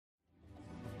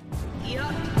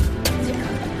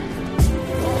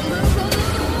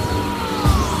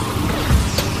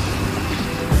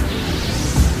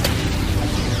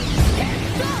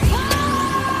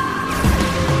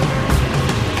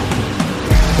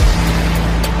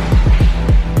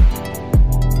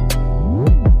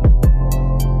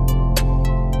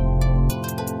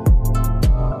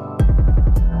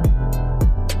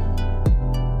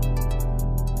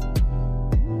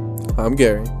I'm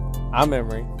Gary. I'm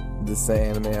Emery. This is the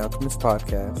Anime Alchemist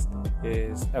Podcast. It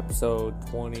is episode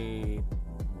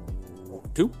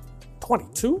 22?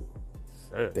 22?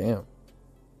 Shit. Damn.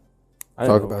 I Talk didn't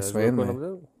know about what some I was anime. gonna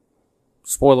do.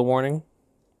 Spoiler warning.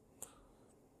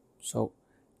 So,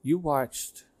 you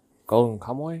watched Golden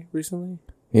Kamuy recently?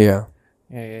 Yeah.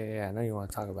 Yeah. I know you want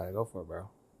to talk about it. Go for it, bro.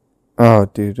 Oh,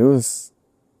 dude, it was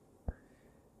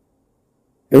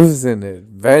an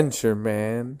adventure,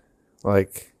 man.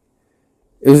 Like,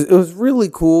 it was really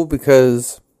cool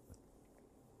because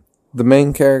the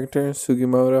main character,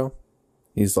 Sugimoto,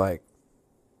 he's like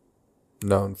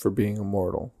known for being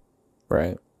immortal,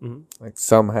 right? Mm-hmm. Like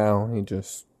somehow he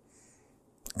just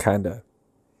kind of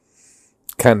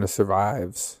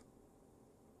survives,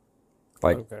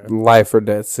 like life or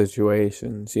death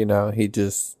situations. You know, he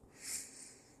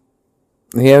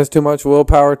has too much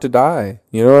willpower to die.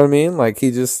 You know what I mean? Like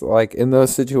he just like in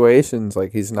those situations,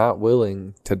 like he's not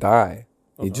willing to die.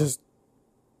 He just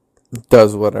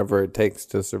does whatever it takes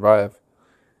to survive.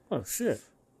 Oh shit!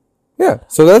 Yeah,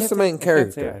 so that's the main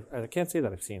character. I can't say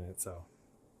that I've seen it. So,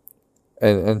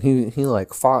 and he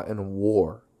like fought in a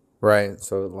war, right?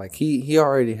 So like he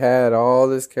already had all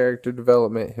this character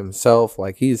development himself.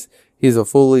 Like he's a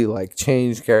fully like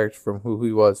changed character from who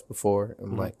he was before,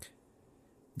 and like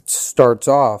starts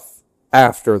off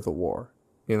after the war.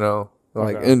 You know,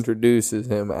 like introduces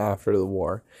him after the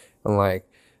war, and like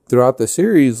throughout the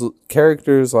series,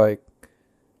 characters like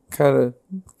kind of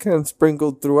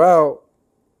sprinkled throughout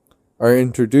are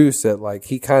introduced that like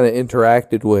he kind of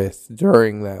interacted with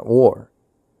during that war.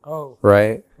 Oh,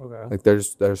 right. Okay. Like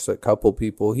there's a couple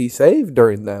people he saved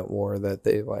during that war that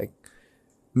they like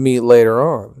meet later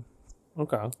on.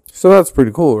 Okay. So that's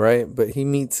pretty cool, right? But he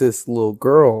meets this little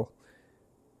girl,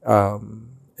 and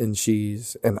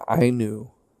she's an Ainu,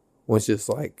 which is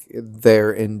like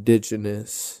their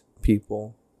indigenous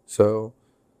people. So,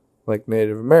 like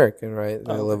Native American, right?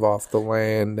 They live off the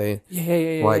land. They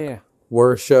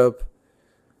worship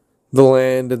the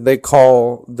land, and they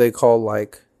call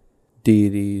like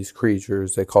deities,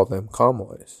 creatures. They call them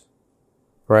kamuys,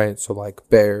 right? So, like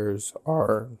bears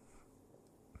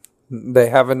they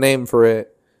have a name for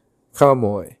it,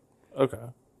 kamuy.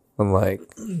 Okay. And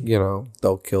like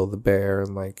they'll kill the bear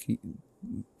and like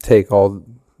take all,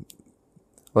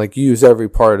 like use every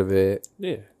part of it.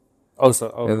 Yeah.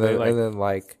 And then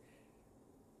like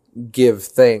give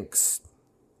thanks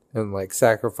and like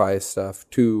sacrifice stuff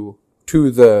to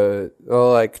the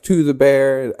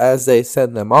bear as they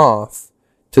send them off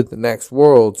to the next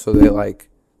world. So they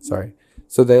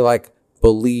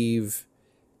believe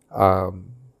that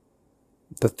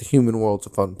the human world's a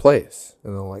fun place,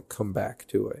 and they'll like come back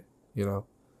to it, you know.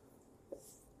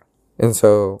 And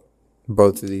so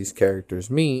both of these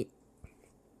characters meet,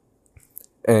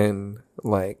 and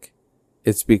like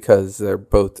it's because they're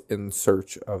both in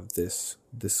search of this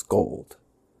gold.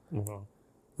 Mm-hmm.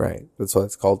 Right. That's why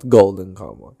it's called Golden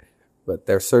Kamuy. But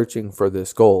they're searching for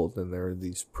this gold, and there are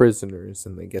these prisoners,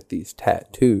 and they get these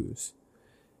tattoos.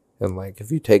 And like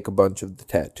if you take a bunch of the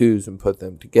tattoos and put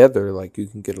them together, like you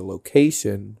can get a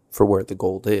location for where the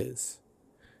gold is.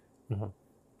 Mm-hmm.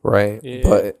 Right? Yeah,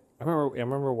 but I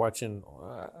remember watching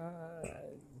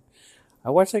I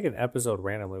watched like an episode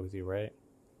randomly with you, right?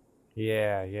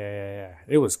 Yeah.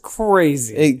 It was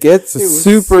crazy. It gets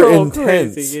super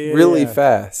intense really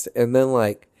fast. And then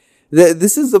like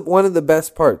this is one of the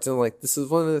best parts, and like this is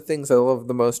one of the things I love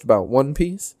the most about One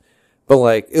Piece. But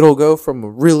like it'll go from a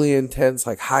really intense,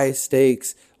 like high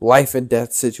stakes, life and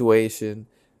death situation,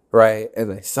 right?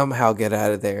 And they somehow get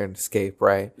out of there and escape,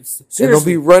 right? Seriously. And they'll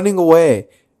be running away.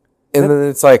 And then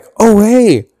it's like, oh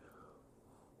hey,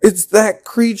 it's that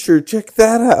creature, check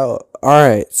that out.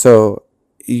 Alright, so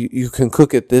you can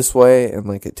cook it this way, and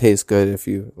like it tastes good if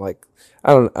you like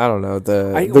I don't know.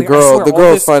 The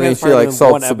girl's funny, she like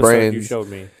salts the brains. You showed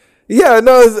me. Yeah,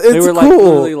 no, it's they were cool. Like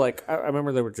literally like I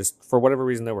remember they were just for whatever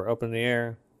reason they were up in the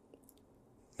air,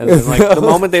 and then like the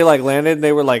moment they like landed,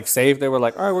 they were like safe. They were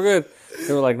like, all right, we're good.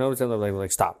 They were like, no, they were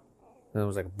like stop. And it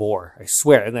was like a boar, I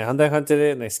swear. And they hunted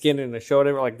it, and they skinned it, and they showed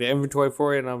it like the inventory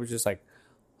for it, and I was just like,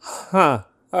 huh,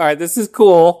 all right, this is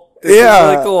cool. This is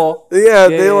really cool. Yeah,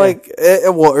 like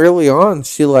early on,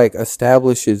 she like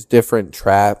establishes different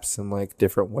traps and like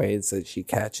different ways that she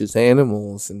catches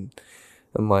animals, and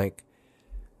like.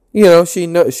 You know, she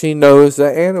knows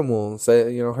that animals,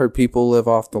 that, you know, her people live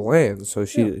off the land. So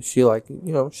she like,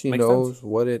 you know, she knows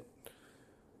sense.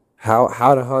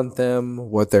 How to hunt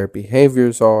them, what their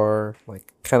behaviors are,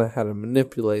 like kind of how to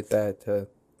manipulate that to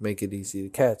make it easy to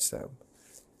catch them.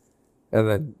 And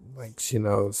then like she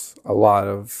knows a lot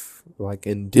of like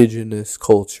indigenous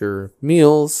culture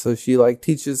meals, so she like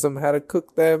teaches them how to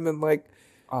cook them and like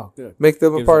good. make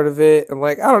them a part of it. And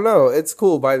like I don't know, it's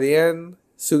cool. By the end,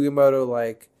 Sugimoto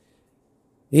like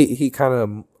he kind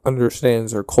of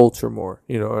understands her culture more.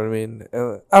 You know what I mean?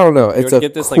 I don't know. It's a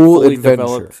get this cool like fully adventure.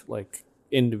 Developed like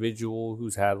individual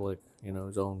who's had like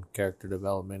his own character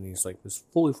development. He's like this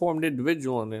fully formed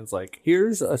individual, and then it's like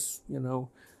here's a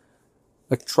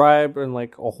a tribe and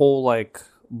like a whole like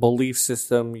belief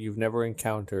system you've never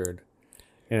encountered,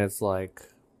 and it's like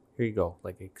here you go,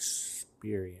 like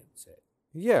experience it.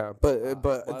 Yeah, but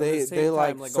they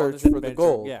like search for the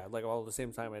goal. Yeah, like all at the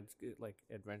same time, like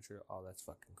adventure. Oh, that's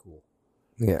fucking cool.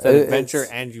 Yeah, it's an adventure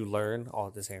and you learn all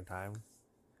at the same time.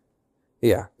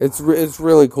 Yeah, it's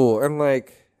really cool, and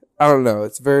like I don't know,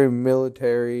 it's very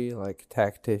military, like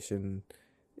tactician.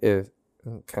 Is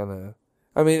kind of,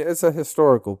 I mean, it's a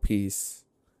historical piece,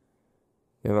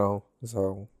 you know.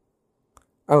 So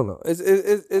I don't know.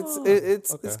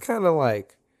 It's kind of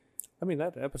like, I mean,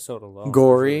 that episode alone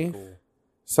gory. Was really cool.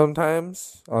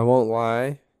 Sometimes I won't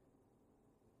lie.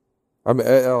 I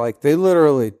mean, like they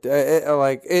literally,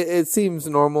 like it seems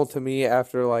normal to me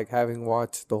after like having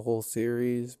watched the whole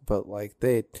series, but like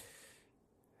they'll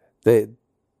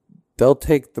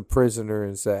take the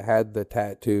prisoners that had the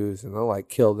tattoos and they'll like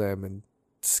kill them and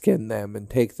skin them and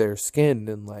take their skin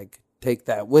and like take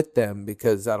that with them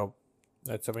because that'll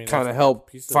kind of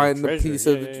help find the piece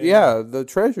of the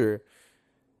treasure.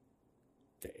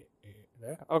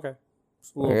 Yeah. Okay.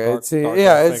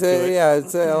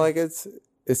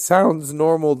 It sounds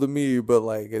normal to me, but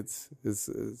like it's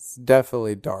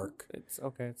definitely dark. It's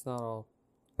okay. It's not all.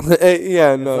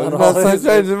 Yeah, no, it's not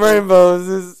sunshine and rainbows.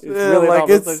 It's really like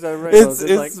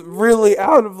it's really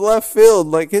out of left field.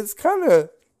 Like it's kind of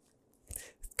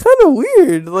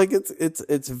weird. Like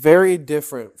it's very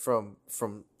different from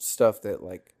stuff that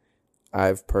like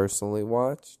I've personally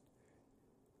watched.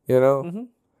 You know. Mm-hmm.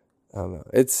 I don't know.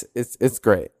 It's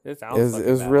great. It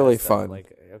was really fun.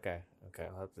 Like okay,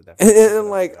 I'll have to definitely. And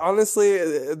like honestly,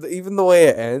 even the way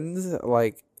it ends,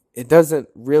 like it doesn't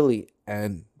really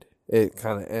end. It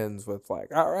kind of ends with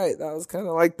like, all right, that was kind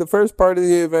of like the first part of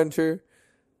the adventure.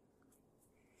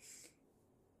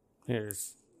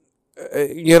 Here's,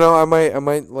 I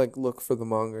might like look for the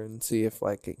manga and see if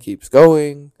like it keeps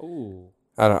going. Ooh,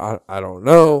 I don't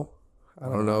know. I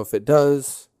don't know if it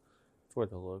does. It's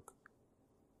worth a look.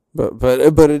 But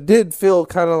it did feel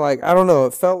kind of like, I don't know.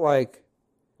 It felt like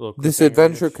this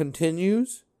adventure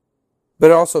continues,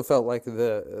 but it also felt like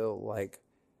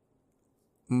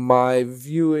my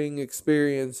viewing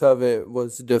experience of it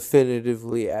was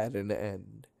definitively at an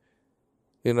end.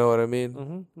 You know what I mean?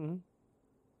 Mm-hmm. Mm-hmm.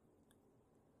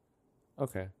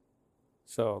 Okay,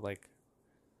 so like,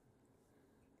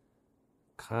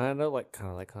 kind of like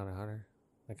Hunter, like how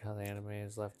the anime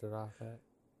has left it off at.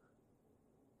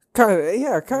 Kind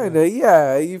of,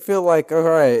 yeah. You feel like, all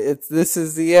right, this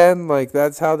is the end. Like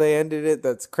that's how they ended it.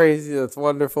 That's crazy. That's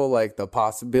wonderful. Like the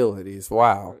possibilities.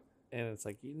 Wow. And it's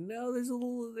like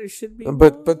there should be,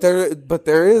 but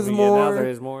there is more. Yeah, now there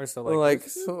is more. So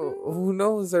who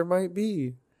knows? There might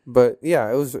be. But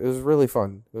yeah, it was really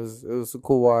fun. It was a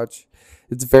cool watch.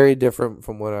 It's very different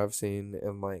from what I've seen,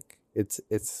 and like it's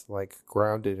like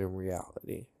grounded in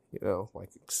reality. You know,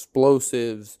 like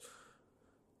explosives.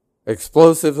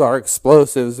 Explosives are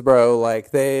explosives, bro. Like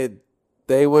they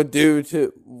would do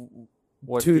to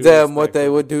them what they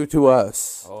would do to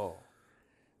us. Oh,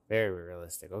 very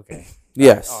realistic. Okay.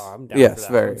 Yes. Right. Oh, I'm down for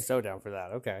that. Very. I'm so down for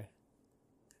that. Okay.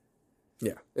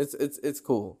 Yeah, it's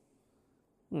cool.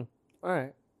 All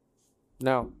right.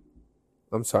 Now,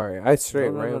 I'm sorry, I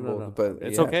rambled, but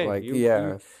it's okay. Like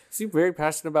you seem very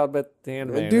passionate about the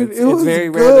anime, dude. It's very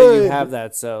rare that you have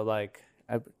that. So like,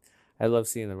 I love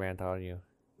seeing the rant on you.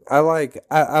 I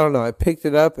don't know. I picked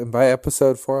it up, and by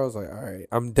episode 4, I was like, all right,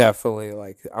 I'm definitely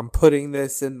like, I'm putting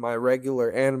this in my regular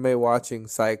anime watching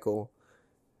cycle.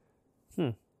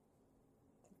 Damn,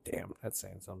 that's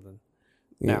saying something.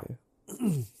 Yeah.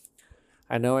 Now,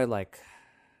 I know I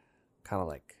kind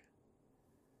of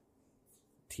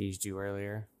teased you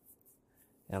earlier,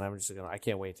 and I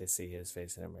can't wait to see his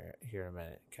face here in a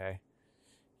minute, okay?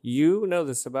 You know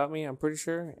this about me, I'm pretty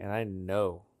sure, and I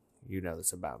know you know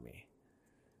this about me.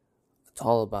 It's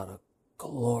all about a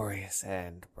glorious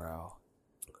end, bro.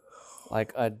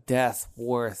 Like a death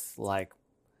worth, like,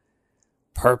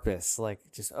 purpose. Like,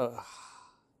 just,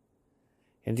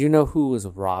 And do you know who was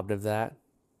robbed of that?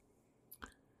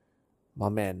 My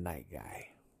man, Night Guy.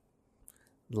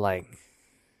 Like,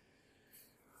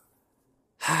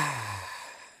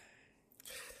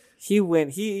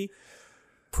 he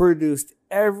produced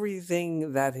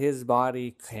everything that his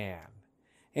body can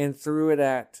and threw it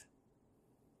at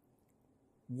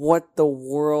what the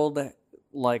world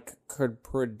like could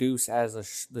produce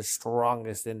as the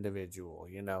strongest individual,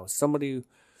 you know, somebody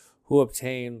who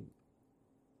obtained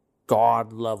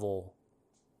God level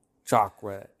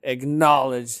chakra,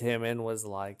 acknowledged him and was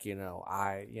like,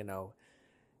 I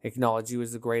acknowledge you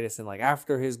as the greatest. And like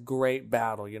after his great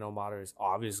battle, Madara is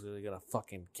obviously gonna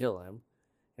fucking kill him.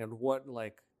 And well,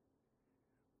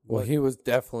 he was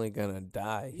definitely gonna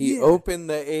die. He opened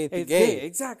the eighth gate.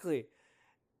 Exactly.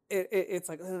 It's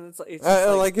like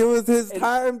it was his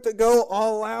time to go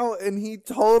all out, and he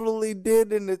totally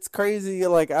did. And it's crazy.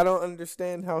 Like, I don't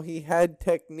understand how he had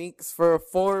techniques for a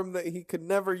form that he could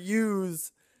never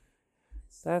use.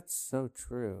 That's so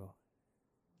true.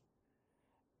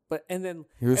 But and then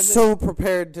he was so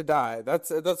prepared to die. That's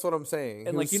what I'm saying.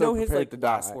 And like his like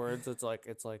last words, it's like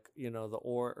the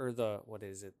or the what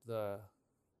is it the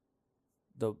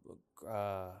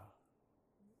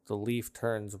leaf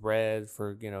turns red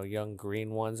for young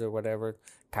green ones or whatever.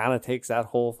 Kind of takes that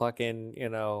whole fucking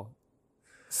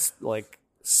like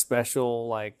special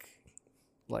like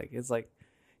it's like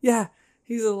yeah,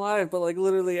 he's alive, but like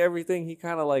literally everything he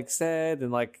kind of like said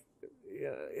and like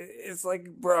it's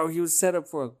like, bro, he was set up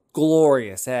for a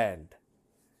glorious end.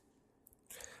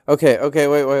 Okay,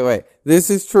 wait. This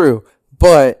is true,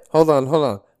 but hold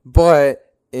on.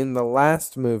 But in the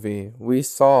last movie, we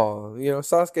saw,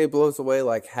 Sasuke blows away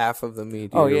like half of the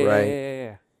meteor, right?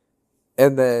 Yeah.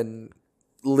 And then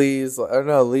Lee's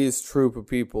troop of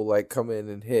people like come in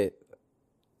and hit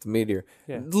the meteor.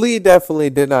 Yeah. Lee definitely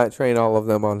did not train all of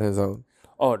them on his own.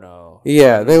 Oh no.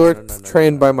 Yeah, they were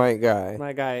trained by Might Guy.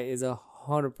 Might Guy is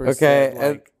 100%. Okay,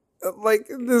 and like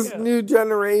this new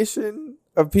generation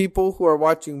of people who are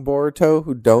watching Boruto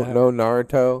who don't know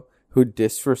Naruto, who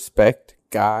disrespect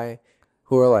Guy,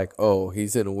 who are like, oh,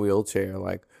 he's in a wheelchair.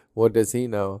 Like, what does he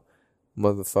know,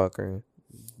 motherfucker?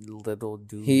 Little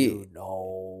do you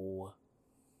know.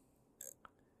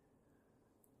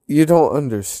 You don't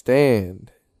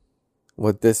understand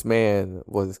what this man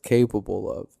was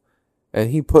capable of. And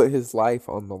he put his life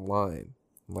on the line.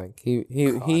 Like, he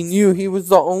knew he was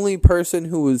the only person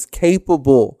who was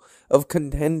capable of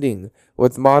contending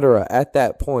with Madara at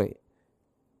that point.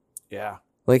 Yeah.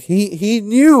 Like, he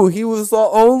knew he was the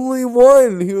only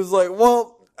one. He was like,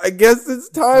 well, I guess it's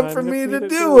time for me to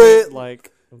do it.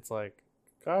 Like, it's like,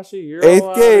 Kashi, you're eighth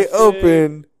all gate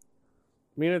open.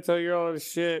 Minato, you're all out of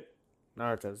shit.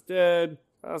 Naruto's dead.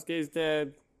 Sasuke's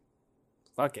dead.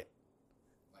 Fuck it.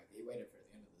 Like, he waited for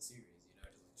the end of the series,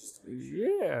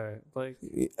 Yeah, like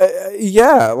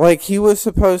like he was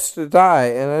supposed to die,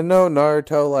 and I know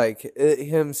Naruto, like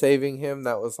him saving him,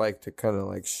 that was like to kind of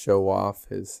like show off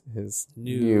his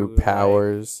new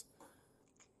powers.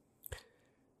 Like,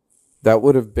 that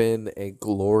would have been a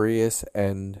glorious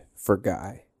end for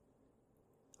Guy.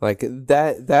 Like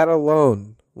that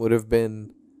alone would have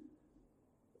been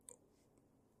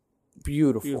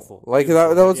beautiful. Like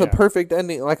that was a perfect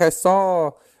ending. Like I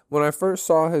saw. When I first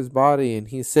saw his body and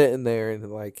he's sitting there and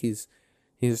like he's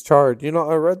charged, I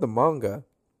read the manga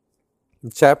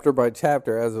chapter by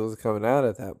chapter as it was coming out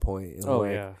at that point.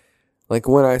 And like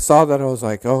when I saw that, I was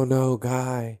like, oh no,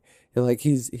 Guy, and like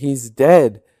he's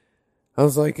dead. I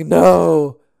was like,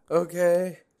 no,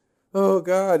 okay, oh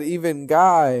God, even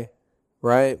Guy,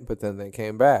 right? But then they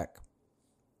came back,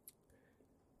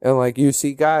 and like you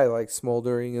see Guy like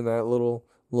smoldering in that little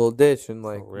ditch, and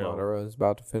like Madara is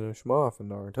about to finish him off,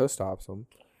 and Naruto stops him,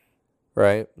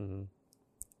 right? Mm-hmm.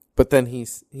 But then he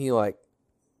like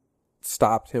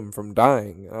stopped him from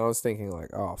dying. And I was thinking like,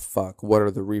 oh fuck, what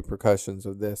are the repercussions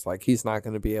of this? Like he's not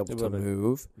going to be able to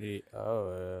move.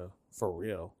 For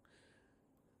real.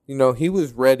 He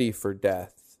was ready for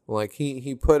death. Like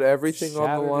he put everything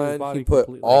on the line. He put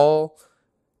all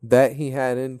that he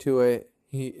had into it.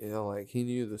 He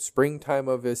knew the springtime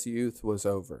of his youth was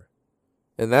over.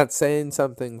 And that's saying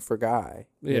something for Guy,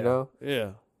 you know?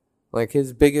 Yeah. Like,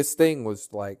 his biggest thing was,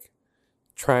 like,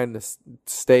 trying to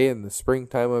stay in the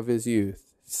springtime of his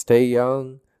youth. Stay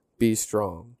young, be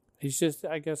strong. He's just,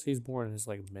 I guess he's more in his,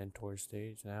 like, mentor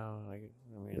stage now. Like,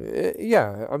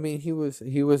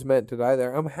 he was meant to die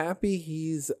there. I'm happy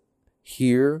he's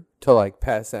here to, like,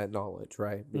 pass that knowledge,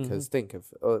 right? Because think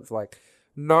of like,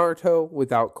 Naruto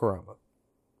without Kurama.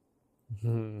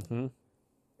 Mm-hmm.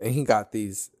 And he got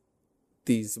these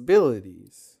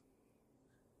abilities,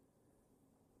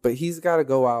 but he's got to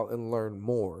go out and learn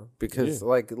more because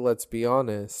like, let's be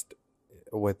honest,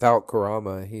 without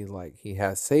Kurama, he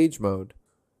has Sage mode,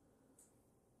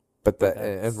 But that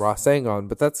and Rasengan,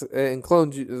 but that's and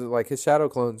clones like his shadow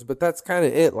clones, but that's kind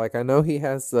of it. Like I know he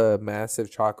has the massive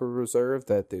chakra reserve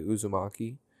that the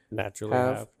Uzumaki naturally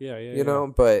have. Yeah, you know,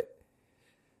 but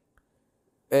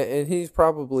and he's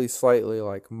probably slightly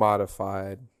like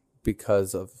modified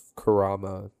because of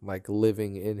Kurama like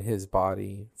living in his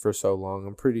body for so long.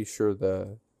 I'm pretty sure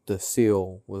the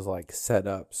seal was like set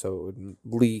up so it would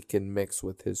leak and mix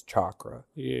with his chakra.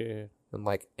 Yeah. And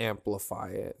like amplify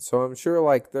it. So I'm sure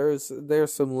like there's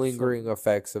some lingering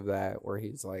effects of that where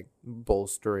he's like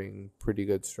bolstering pretty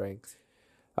good strength.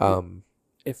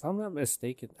 If I'm not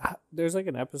mistaken, there's like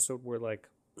an episode where like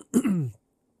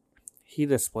he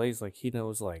displays like he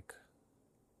knows like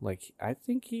I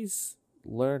think he's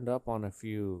learned up on a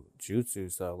few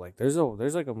jutsus though. Like there's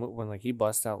like a when like he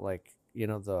busts out like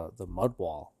the mud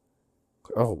wall.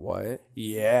 Oh, what?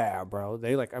 Yeah, bro.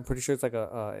 They like I'm pretty sure it's like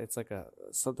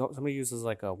somebody uses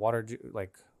like a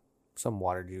some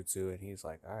water jutsu and he's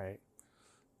like, all right,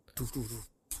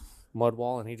 mud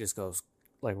wall, and he just goes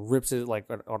like rips it like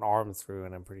an arm through,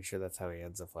 and I'm pretty sure that's how he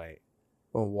ends the fight.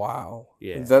 Oh, wow.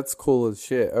 Yeah. That's cool as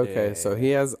shit. Okay, Yeah, so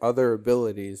he has other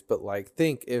abilities, but like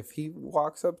think if he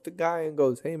walks up to guy and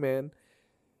goes, "Hey man,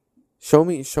 show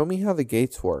me how the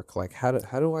gates work. Like how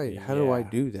do I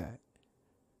do that?"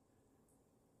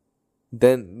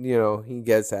 Then, he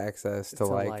gets access to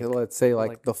like let's say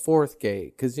like the fourth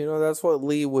gate, cuz that's what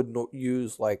Lee would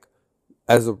use like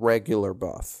as a regular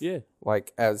buff. Yeah.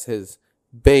 Like as his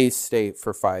base state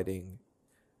for fighting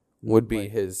would be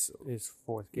like his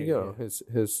fourth gate. His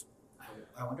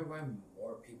I wonder why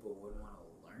more people would want to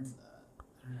learn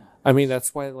that. I mean,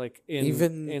 that's why like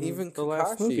even the Kakashi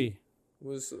last movie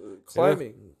was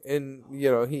climbing and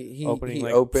he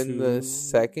opened the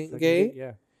second gate.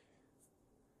 Yeah.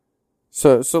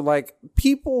 So like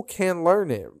people can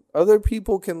learn it. Other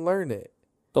people can learn it.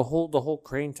 The whole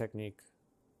crane technique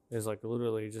is like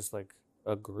literally just like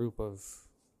a group of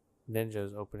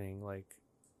ninjas opening like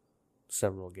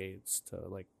several gates to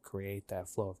like create that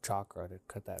flow of chakra to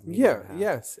cut that meat in half.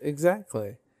 Yes,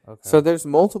 exactly. Okay. So there's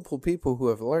multiple people who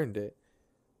have learned it.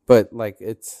 But like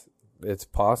it's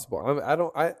possible.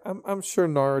 I'm sure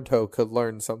Naruto could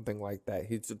learn something like that.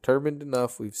 He's determined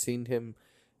enough. We've seen him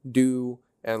do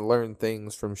and learn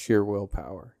things from sheer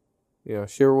willpower.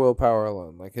 Sheer willpower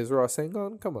alone. Like his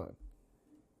Rasengan, come on.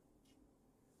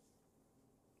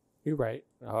 You're right.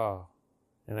 Oh.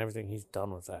 And everything he's done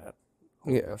with that.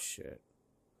 Holy shit.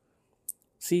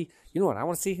 See, you know what I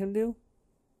want to see him do?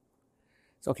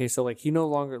 Okay, so like he no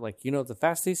longer the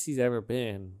fastest he's ever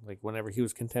been, like whenever he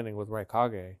was contending with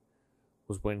Raikage,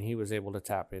 was when he was able to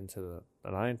tap into the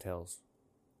Nine Tails.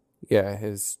 Yeah,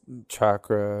 his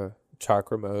chakra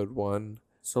mode 1.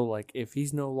 So like if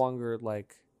he's no longer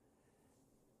like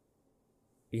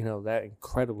that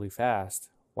incredibly fast,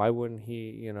 why wouldn't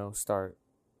he, start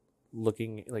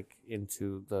looking like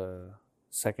into the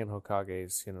second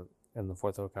Hokage's, and the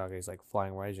fourth Hokage's like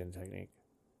flying Raijin technique?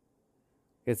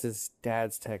 It's his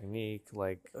dad's technique,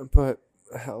 like. But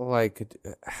like,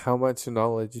 how much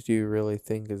knowledge do you really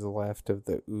think is left of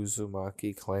the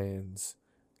Uzumaki clan's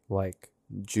like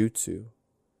jutsu?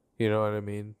 You know what I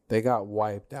mean? They got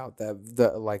wiped out.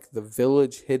 The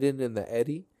village hidden in the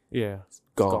eddy. Yeah,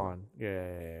 gone.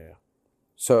 Yeah.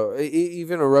 So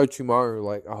even Orochimaru,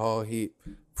 like, he'd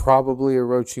probably go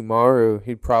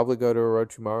to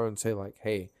Orochimaru and say like,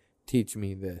 "Hey, teach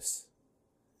me this.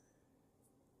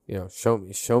 Show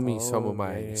me some of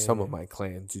my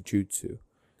clan's jutsu."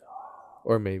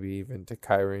 Or maybe even to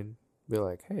Kairin, be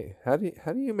like, "Hey, how do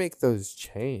you make those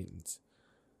chains?"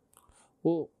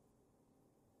 Well,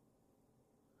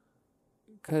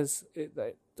 because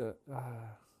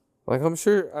like I'm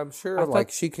sure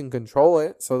like she can control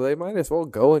it, so they might as well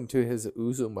go into his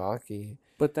Uzumaki.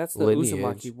 But that's the lineage.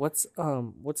 Uzumaki. What's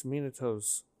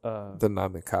Minato's the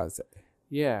Namikaze?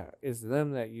 Yeah, it's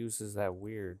them that uses that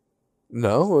weird.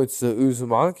 No, it's the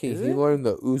Uzumaki. Is He it? learned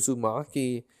the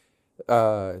Uzumaki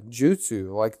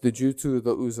jutsu, like the jutsu of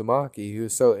the Uzumaki. He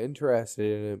was so interested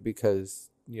in it because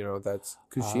that's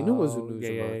Kushina was an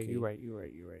Uzumaki. Yeah,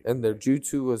 you're right. And their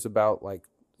jutsu was about like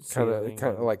kind Sealing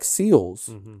of like seals.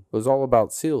 Mm-hmm. It was all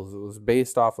about seals. It was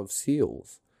based off of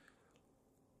seals,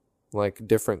 like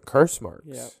different curse marks.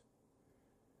 Yeah.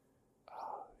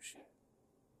 Oh shit.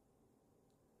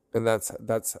 And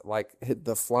that's like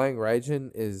the flying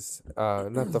Raijin is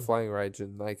not the flying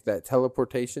Raijin, like that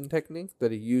teleportation technique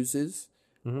that he uses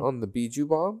on the Biju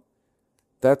bomb.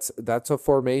 That's a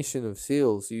formation of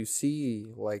seals. You see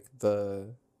like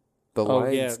the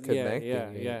lines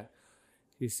connecting. Yeah.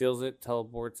 He seals it,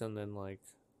 teleports, and then like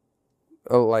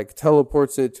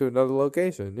teleports it to another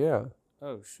location. Yeah.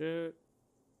 Oh shit.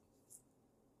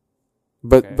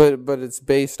 But Okay. but it's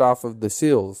based off of the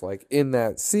seals. Like in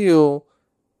that seal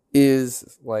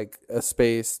is like a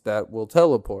space that will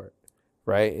teleport,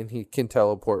 right? And he can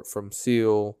teleport from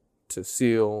seal to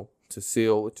seal to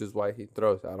seal, which is why he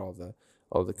throws out all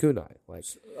the kunai. Like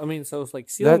I mean, so it's like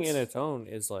sealing in that's its own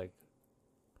is like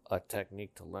a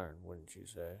technique to learn, wouldn't you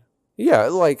say? yeah,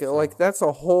 like So- that's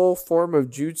a whole form of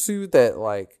jutsu that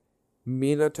like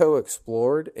Minato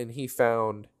explored, and he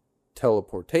found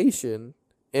teleportation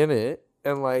in it,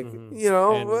 and like Mhm. you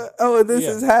know, And- oh, this yeah.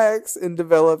 is hacks, and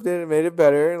developed it and made it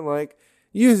better, and like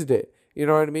used it. You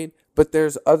know what I mean? But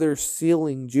there's other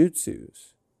sealing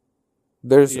jutsus.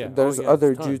 There's Yeah. Oh, there's yeah,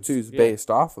 other tons. jutsus Yeah. based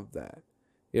off of that.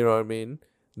 You know what I mean?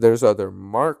 There's other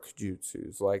mark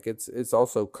jutsus. Like it's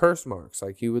also curse marks.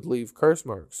 Like he would leave curse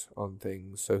marks on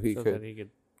things so he so could that he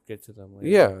could get to them later.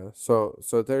 yeah, so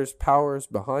there's powers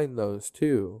behind those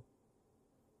too.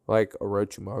 Like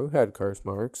Orochimaru had curse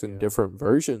marks and Yeah. different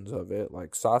versions of it.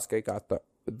 Like Sasuke got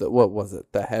the what was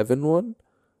it? The heaven one?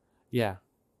 Yeah.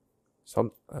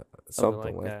 Something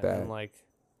like that. And like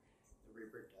The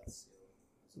Reaper Death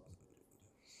Seal.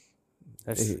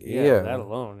 that's Yeah. yeah, that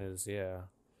alone is yeah.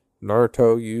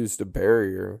 Naruto used a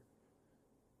barrier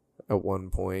at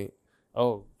one point.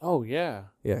 Oh yeah.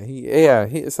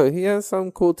 He so he has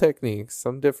some cool techniques,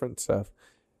 some different stuff.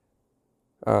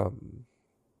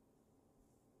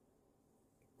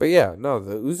 But yeah, no,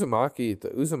 the Uzumaki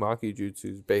jutsu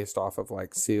is based off of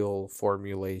like seal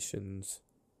formulations.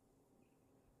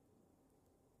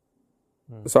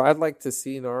 So I'd like to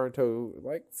see Naruto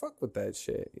like fuck with that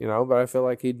shit, you know. But I feel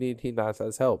like he'd need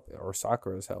Hinata's help or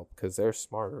Sakura's help because they're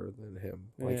smarter than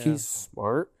him. Like Yeah. he's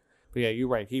smart. But yeah, you're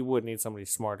right. He would need somebody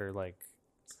smarter like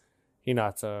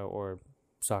Hinata or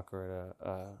Sakura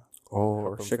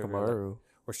Or help him figure it out. Shikamaru.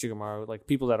 or Shikamaru, like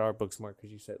people that are book smart.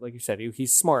 Because you said,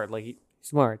 he's smart. Like he's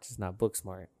smart, just not book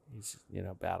smart. He's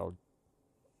battled.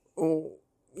 Well,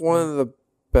 one of the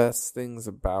best things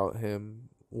about him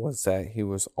was that he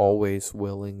was always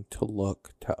willing to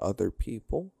look to other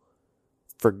people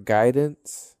for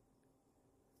guidance,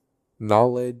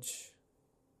 knowledge,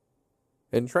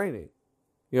 and training.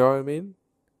 You know what I mean?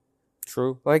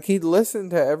 True. Like he'd listen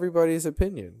to everybody's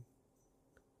opinion.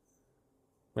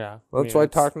 Yeah. That's why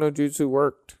Talk No Jutsu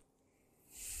worked.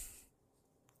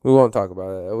 We won't talk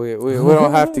about it. We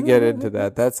don't have to get into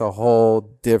that. That's a whole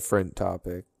different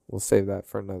topic. We'll save that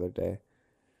for another day.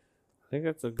 I think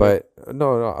that's a good. But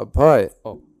but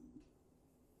Oh.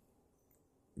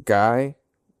 Guy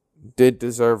did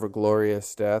deserve a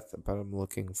glorious death, but I'm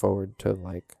looking forward to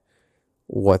like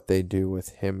what they do with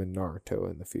him and Naruto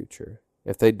in the future.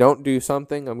 If they don't do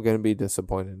something, I'm gonna be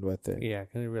disappointed with it. Yeah,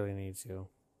 because it really needs to.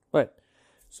 But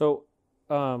so,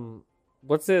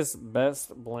 what's this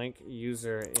best blank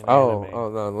user in anime? Oh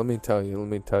no, let me tell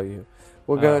you.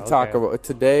 We're gonna talk okay. about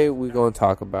today we're gonna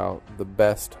talk about the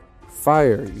best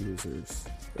fire users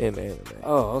in anime.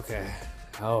 Oh, okay.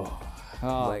 Oh,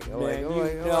 Yeah,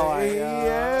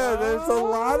 there's a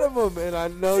lot of them, and I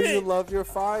know you love your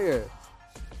fire.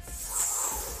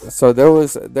 So there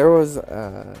was like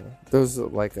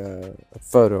a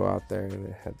photo out there, and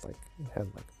it had like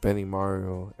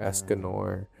Benimaru,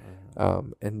 Escanor,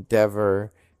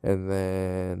 Endeavor, and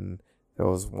then there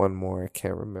was one more. I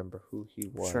can't remember who he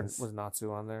was. Sure, was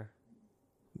Natsu on there?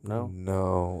 No.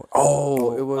 No.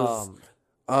 Oh, it was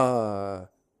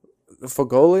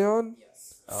Fagolion.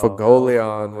 Yes.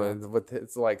 Fagolion with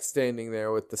it's like standing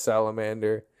there with the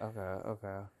salamander,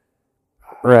 Okay.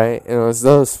 right? And it was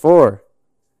those four.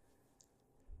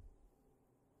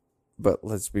 But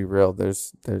let's be real.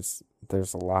 There's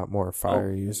a lot more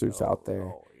fire users out there,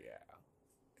 Oh yeah.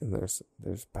 and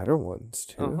there's better ones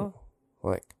too. Uh-huh.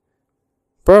 Like,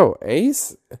 bro,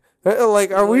 Ace.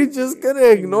 Like, are we just gonna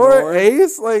ignore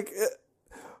Ace? Like,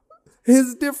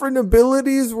 his different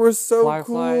abilities were so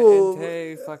Firefly, cool.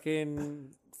 Entei, fucking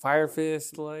Fire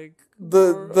Fist, like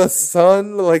The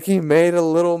sun, like he made a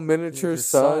little miniature your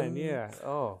sun. Yeah.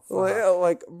 Oh. Fuck.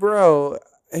 Like, bro,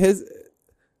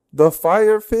 the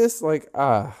fire fist, like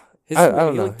I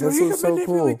don't know. This was so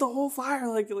cool. Like the whole fire,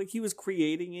 like he was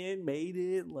creating it, made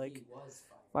it, like He was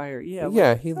fire. fire. Yeah. Yeah,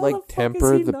 like, he how like the fuck is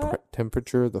temper he the not-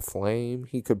 temperature of the flame.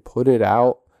 He could put it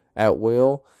out at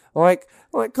will. Like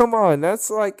come on,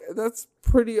 that's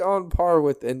pretty on par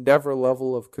with Endeavor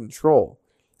level of control,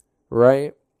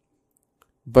 right?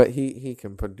 But he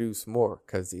can produce more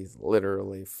because he's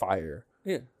literally fire.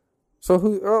 Yeah. So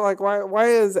why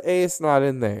is Ace not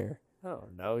in there? Oh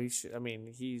no, he should. I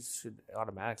mean, he should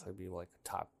automatically be like a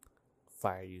top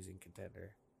fire using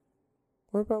contender.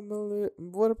 What about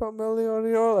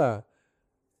Melioreola?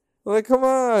 Like, come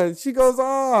on, she goes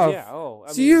off. Yeah. Oh,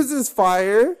 She uses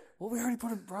fire. Well, we already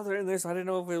put a brother in there, so I didn't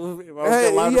know if I was Hey,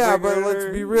 allowed yeah, to bring but her.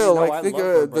 let's be real. You know, Like, I think love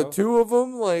her, of the bro. two of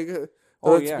them. Like,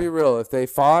 Oh, let's yeah. be real. If they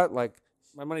fought, like,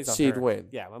 My money's on she'd her. win.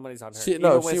 Yeah, my money's on her. She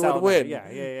Even would Salamander. win.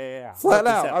 Yeah. Flat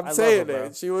out, 100%. I I'm love saying her, bro.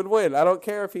 it. She would win. I don't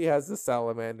care if he has the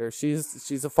salamander.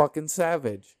 She's a fucking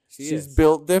savage. She's is.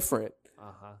 built different.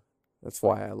 Uh-huh. That's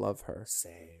why I love her.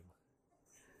 Same.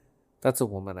 That's a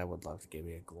woman I would love to give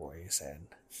me a glorious end.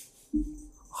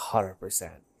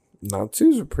 100%.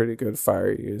 Natsu's a pretty good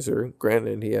fire user.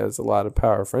 Granted, he has a lot of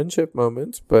power friendship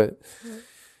moments, but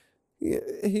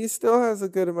he still has a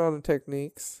good amount of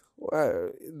techniques.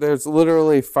 There's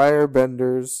literally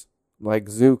firebenders like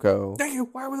Zuko. Dang it,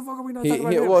 why the fuck are we not talking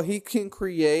about him? Well, he can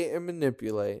create and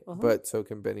manipulate, but so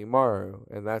can Benimaru,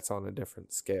 and that's on a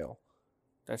different scale.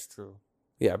 That's true.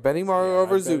 Yeah, Benimaru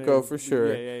over Zuko for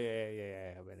sure.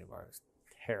 Yeah. Benimaru's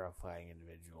terrifying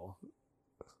individual.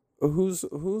 Who's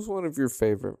one of your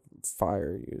favorite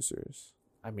fire users?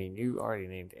 I mean, you already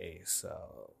named Ace,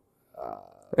 so...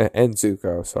 And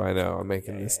Zuko, so I know I'm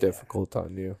making this difficult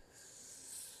on you.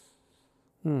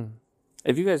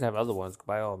 If you guys have other ones,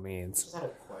 by all means. I just had a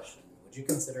question. Would you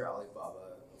consider Alibaba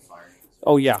a fire user?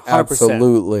 Oh, yeah, 100%.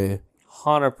 Absolutely.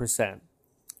 100%.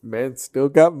 Man still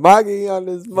got Magi on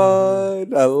his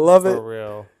mind. I love it. For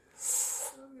real.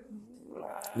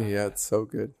 Yeah, it's so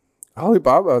good.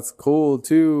 Alibaba's cool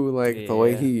too, like the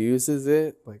way Yeah. he uses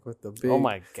it, like with the big. Oh,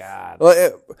 my God.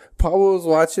 Pablo was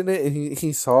watching it and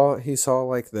he saw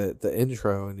like the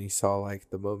intro and he saw like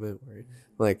the moment where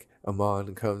like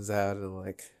Amon comes out and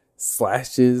like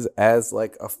slashes as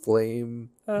like a flame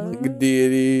like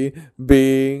deity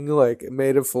being like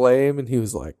made of flame, and he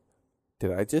was like,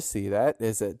 "Did I just see that?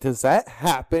 Does that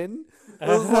happen?"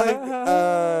 I was like,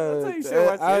 That's how you should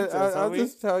watch the intros, I'll homie.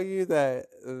 just tell you that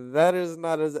is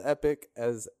not as epic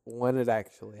as when it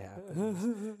actually happens.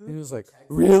 And he was like,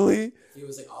 "Really?" He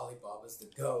was like, Alibaba's the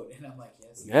GOAT. And I'm like,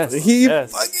 yes. Yes. He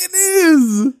yes.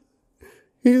 fucking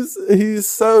is. He's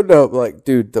so dope. Like,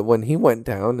 dude, when he went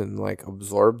down and like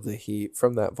absorbed the heat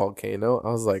from that volcano,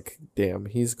 I was like, damn,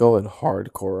 he's going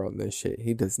hardcore on this shit.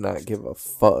 He does not give a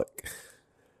fuck.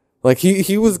 Like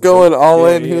he was going all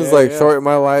in. He was like, shorten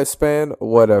my lifespan,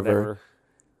 whatever.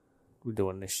 We're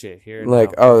doing this shit here. Like,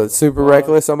 now. oh, it's super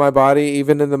reckless on my body,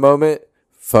 even in the moment.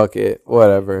 Fuck it,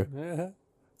 whatever. Yeah.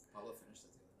 Pablo finished it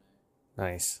the other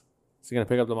night. Nice. Is he gonna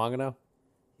pick up the manga now?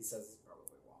 He says it's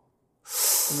probably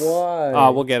wrong. Why?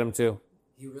 Oh, we'll get him too.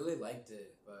 He really liked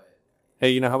it, but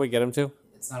Hey, you know how we get him to?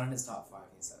 it's not in his top 5,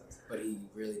 he says. But he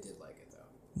really did like it,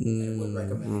 though. And would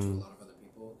recommend it to a lot of other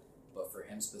people. But for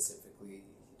him specifically,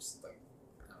 he's like,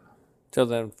 I don't know. Till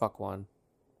then, fuck one.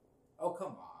 Oh, come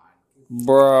on.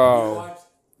 Bro.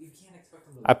 You can't expect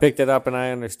him to I picked it up and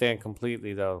I understand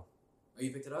completely though. Oh,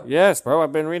 you picked it up? Yes, bro,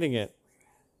 I've been reading it.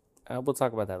 We'll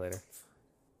talk about that later.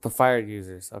 The fire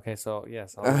users. Okay, so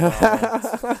yes.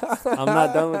 I'm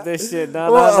not done with this shit. No,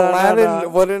 Aladdin, no.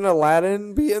 wouldn't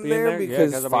Aladdin be in there?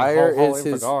 Because I mean, fire Ho-Ho is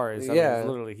and his. Pagar is, Yeah, it's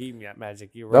literally heat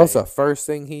magic. You're right. that was the first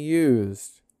thing he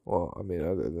used. Well, I mean,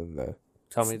 other than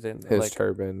Tell me then, his like,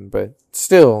 turban, but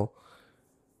still.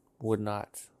 would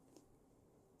not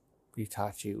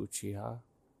Itachi Uchiha.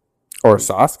 Or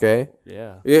Sasuke.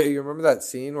 Yeah. Yeah, you remember that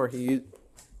scene where he.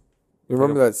 You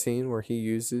remember that scene where he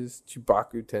uses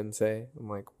Chibaku Tensei and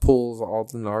like pulls all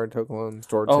the Naruto clones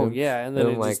towards Oh him? yeah, and then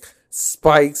And it like just,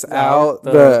 spikes out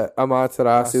the the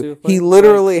Amaterasu. Amaterasu He flame?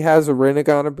 literally has a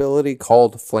Rinnegan ability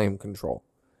called Flame Control.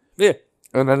 yeah.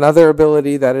 And another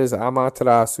ability that is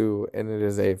Amaterasu, and it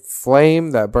is a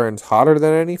flame that burns hotter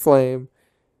than any flame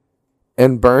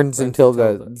and burns until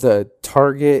the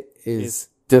target is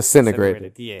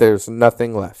disintegrated. Yeah. There's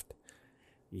nothing left.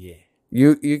 Yeah.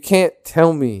 You can't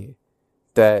tell me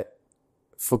that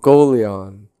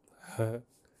Fagolion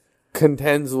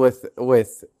contends with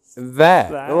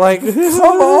that. Like,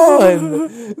 come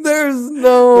on. There's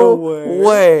no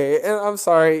way. And I'm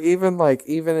sorry, even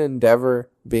Endeavor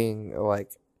being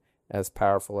like as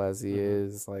powerful as he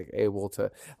is, like able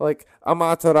to, like,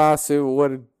 Amaterasu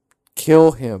would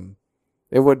kill him.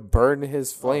 It would burn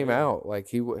his flame out. Like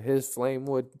his flame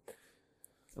would,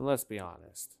 And let's be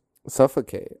honest,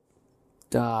 suffocate.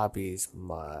 Dobby's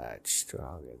much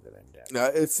stronger than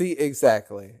Endeavor. See,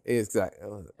 exactly.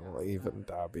 Well, even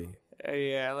Dobby.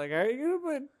 Yeah, like, are you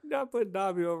gonna not put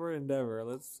Dobby over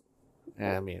Endeavor?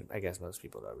 I mean, I guess most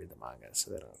people don't read the manga,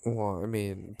 so they don't. Well, I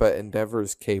mean, but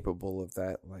Endeavor's capable of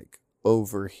that, like,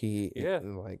 overheat. Yeah.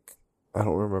 And, like, I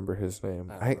don't remember his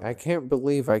name. I can't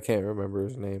believe I can't remember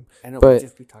his name. I know, but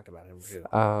we talked about him too.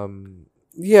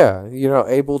 Yeah,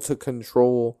 able to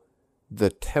control the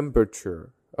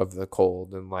temperature of the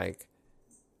cold, and like,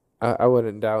 I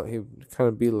wouldn't doubt he'd kind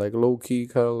of be like low key,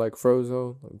 kind of like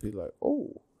Frozone, and be like,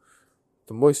 oh,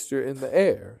 the moisture in the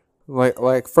air. Like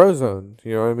Frozone,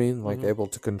 you know what I mean? Like able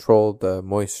to control the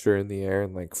moisture in the air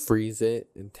and like freeze it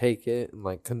and take it and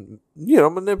like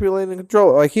manipulate and control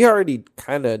it. Like he already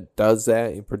kind of does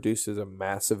that. He produces a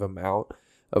massive amount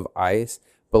of ice,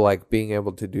 but like being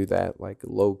able to do that like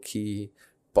low key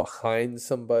behind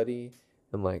somebody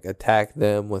and like attack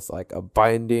them with like a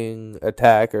binding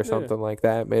attack or something like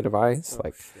that made of ice.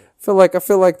 I feel like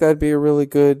that'd be a really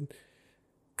good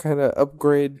kind of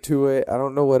upgrade to it. I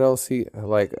don't know what else he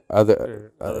like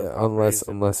unless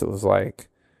it was like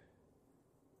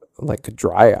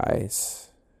dry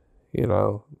ice,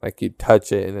 like you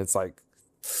touch it and it's like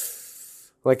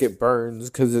it burns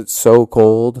because it's so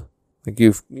cold. Like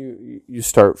you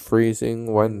start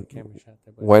freezing when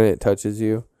it touches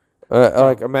you.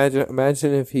 Like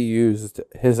imagine if he used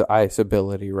his ice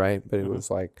ability, right? But it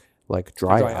was like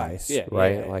dry ice,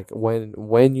 right? Yeah. Like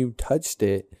when you touched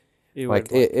it.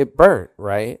 It burnt,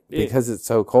 right? Because it's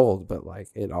so cold, but like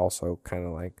it also kind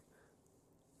of like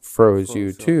froze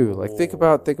you too. Like think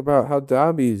about how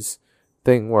Dobby's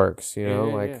thing works,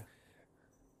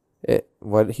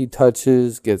 what he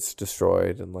touches gets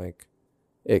destroyed and like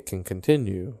it can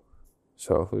continue.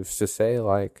 So who's to say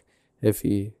like if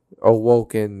he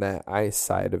awoke in that ice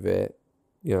side of it,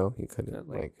 he couldn't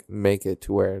like make it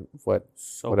to where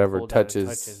whatever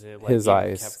touches it, his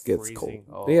ice gets freezing.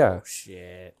 Cold. Yeah.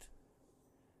 Shit.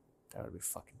 That would be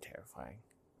fucking terrifying.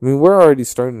 I mean, we're already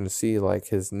starting to see, like,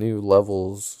 his new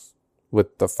levels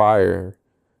with the fire.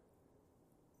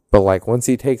 But, like, once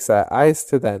he takes that ice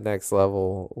to that next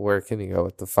level, where can he go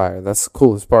with the fire? That's the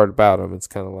coolest part about him. It's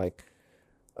kind of like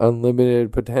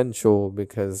unlimited potential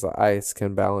because the ice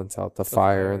can balance out the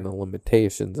fire and the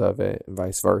limitations of it and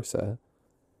vice versa.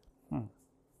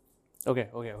 Okay.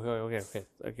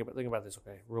 But think about this,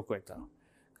 real quick, though.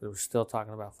 We're still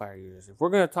talking about fire users. If we're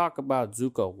going to talk about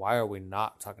Zuko, why are we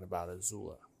not talking about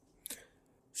Azula?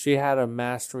 She had a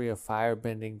mastery of fire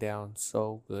bending down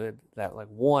so good that, like,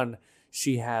 one,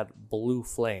 she had blue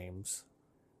flames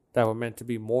that were meant to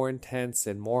be more intense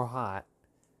and more hot.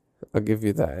 I'll give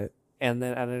you that. And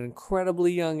then at an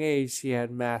incredibly young age, she had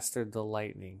mastered the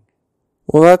lightning.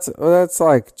 Well, that's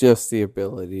like just the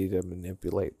ability to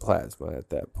manipulate plasma at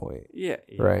that point. Yeah.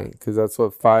 Right? Because that's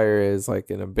what fire is,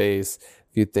 like, in a base.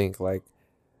 If you think, like,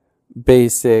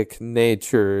 basic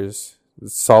natures,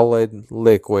 solid,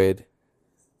 liquid,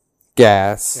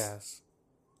 gas.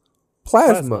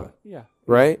 Plasma. Yeah.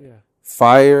 Right? Yeah.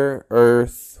 Fire,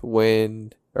 earth,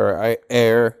 wind, or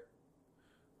air.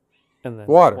 And then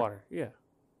water. Yeah.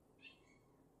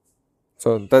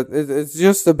 So it's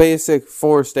just the basic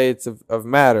 4 states of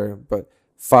matter, but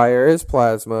fire is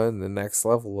plasma, and the next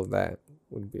level of that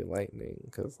would be lightning,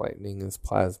 because lightning is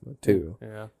plasma too.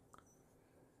 Yeah.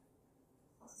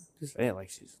 Just saying,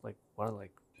 like she's like one of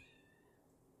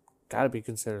gotta be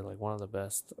considered like one of the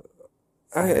best.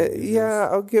 Yeah,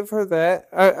 I'll give her that.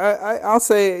 I'll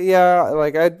say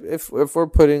like if we're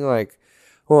putting like.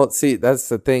 Well, see, that's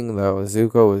the thing, though.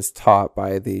 Zuko was taught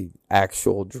by the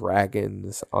actual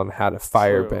dragons on how to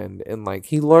firebend. And, like,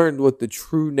 he learned what the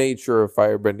true nature of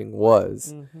firebending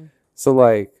was. Mm-hmm. So,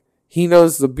 like, he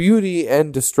knows the beauty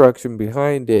and destruction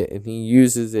behind it, and he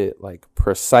uses it, like,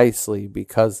 precisely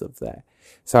because of that.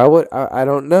 So, I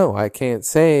don't know. I can't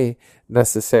say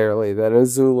necessarily that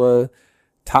Azula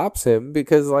tops him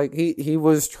because like he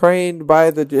was trained by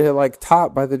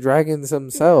taught by the dragons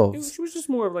themselves. She was just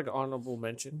more of like an honorable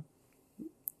mention.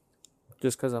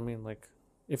 Just because I mean, like,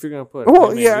 if you're gonna put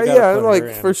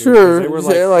like for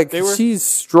sure, she's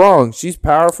strong, she's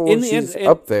powerful, she's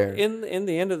up there. In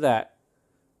the end of that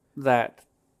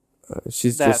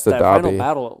she's just a Dobby. Final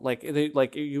battle, like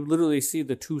you literally see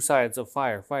the two sides of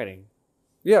fire fighting.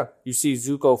 Yeah, you see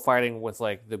Zuko fighting with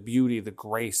like the beauty, the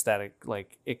grace that it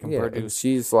can produce. And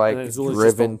she's like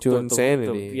driven to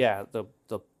insanity. The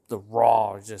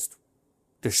raw, just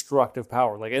destructive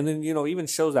power. Like, and then even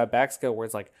shows that backscale where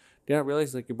it's like, do you not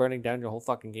realize like you're burning down your whole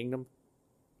fucking kingdom?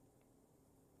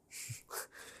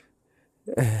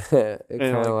 Kind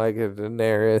of like a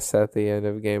Daenerys at the end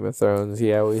of Game of Thrones.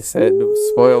 Yeah, we said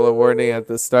spoiler warning at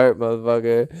the start,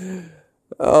 motherfucker.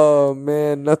 Oh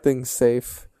man, nothing's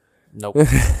safe. Nope.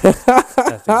 Nothing's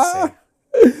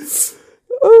safe.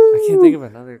 I can't think of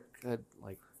another good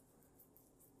like.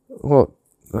 Well,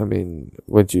 I mean,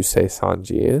 would you say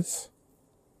Sanji is?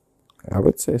 I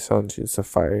would say Sanji is a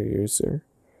fire user.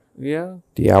 Yeah.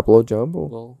 Diablo Jumbo.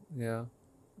 Well, yeah.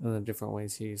 In the different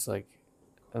ways he's like,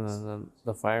 and then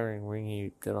the firing ring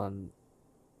he did on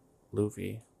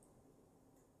Luffy.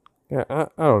 Yeah, I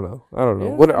don't know.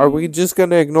 Yeah, what are we just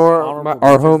gonna ignore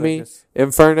our homie like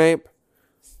Infernape?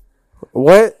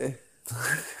 What?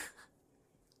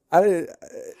 I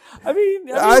mean,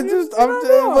 I'm just.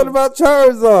 What about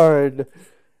Charizard?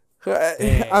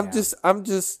 I'm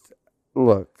just.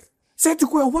 Look,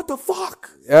 Santiguel, what the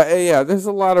fuck? yeah. There's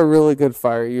a lot of really good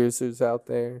fire users out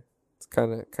there. It's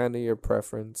kind of your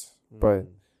preference, but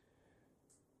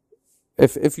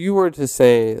if you were to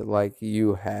say like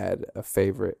you had a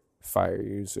favorite fire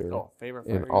user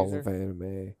in all of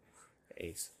anime,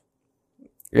 Ace.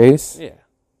 Ace? Yeah.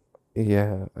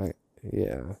 Yeah.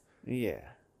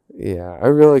 I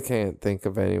really can't think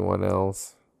of anyone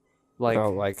else.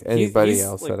 Like anybody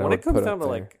else that I would put up there. When it comes down to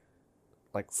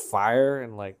like fire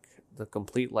and like the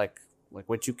complete like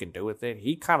what you can do with it,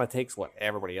 he kind of takes what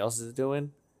everybody else is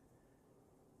doing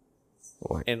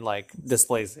and like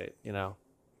displays it, you know.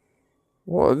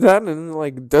 Well, that and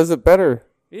like does it better.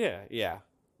 Yeah,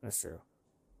 that's true.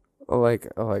 Like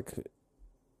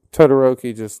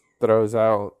Todoroki just throws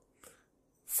out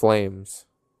flames,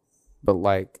 but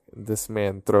like this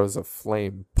man throws a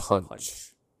flame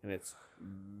punch. And it's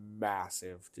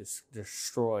massive, just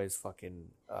destroys fucking.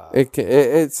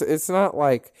 It's not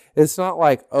like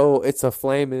oh, it's a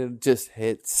flame and it just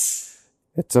hits.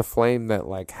 It's a flame that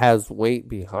like has weight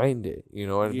behind it. You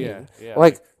know what I mean? Yeah.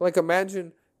 Like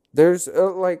imagine there's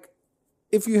like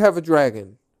if you have a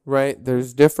dragon, right?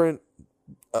 There's different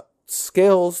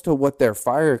scales to what their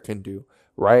fire can do,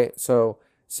 right? So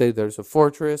say there's a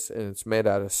fortress and it's made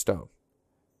out of stone.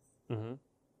 Mm-hmm.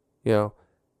 You know.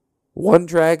 One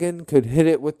dragon could hit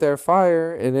it with their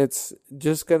fire and it's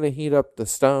just going to heat up the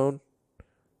stone.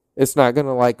 It's not going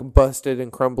to like bust it and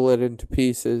crumble it into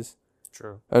pieces.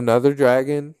 True. Another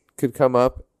dragon could come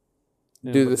up,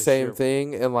 do the same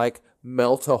thing and like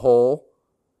melt a hole.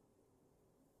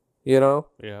 You know?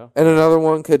 Yeah. And another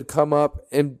one could come up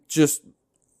and just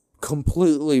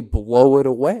completely blow it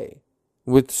away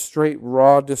with straight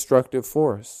raw destructive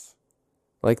force.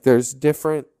 Like there's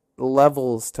different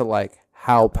levels to like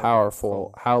how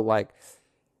powerful, how like,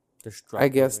 I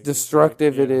guess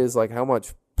destructive it is, like how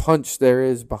much punch there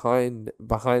is behind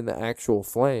the actual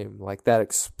flame, like that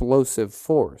explosive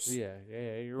force. Yeah,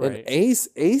 you're right. And Ace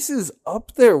is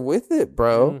up there with it,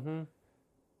 bro. Mm-hmm.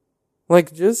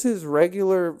 Like just his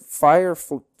regular fire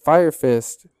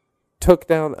fist took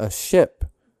down a ship.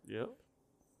 Yep.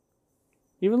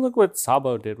 Even look what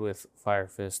Sabo did with Fire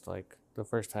Fist, like the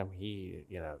first time he,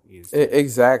 used it.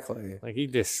 Exactly. Like he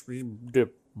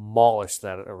demolished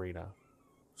that arena.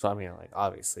 So I mean, like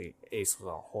obviously, Ace was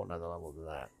on a whole nother level than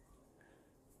that.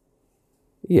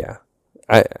 Yeah,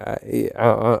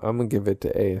 I'm gonna give it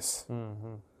to Ace.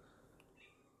 Mm-hmm.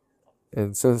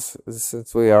 And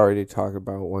since we already talked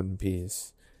about One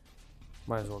Piece,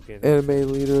 might as well get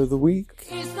Anime Leader of the Week.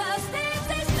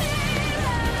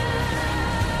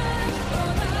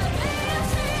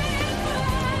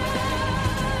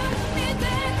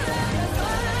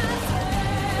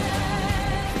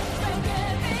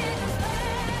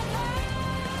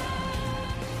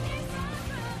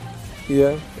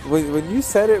 Yeah, when you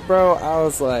said it, bro, I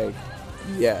was like,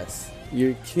 yes,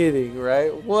 you're kidding,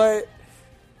 right? What?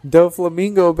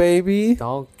 Doflamingo, baby.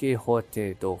 Don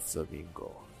Quixote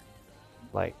Doflamingo.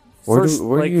 Like, where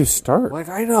do you start? Like,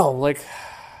 I know, like,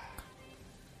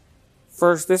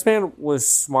 first, this man was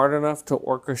smart enough to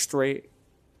orchestrate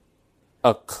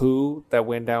a coup that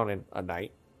went down in a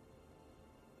night.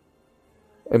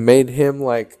 It made him,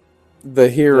 like, the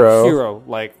hero.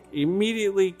 Like,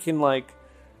 immediately can, like,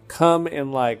 come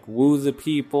and like woo the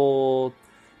people,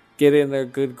 get in their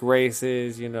good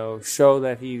graces, show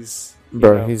that he's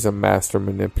he's a master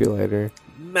manipulator.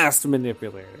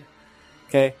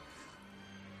 Okay.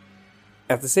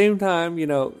 At the same time,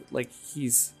 like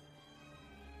he's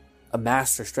a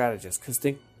master strategist, because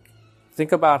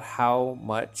think about how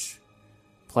much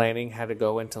planning had to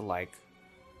go into like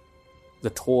the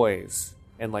toys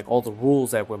and like all the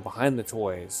rules that went behind the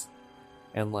toys.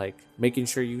 And, like, making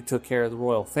sure you took care of the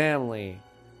royal family.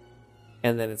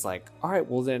 And then it's like, all right,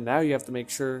 well, then now you have to make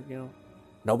sure,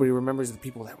 nobody remembers the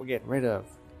people that we're getting rid of.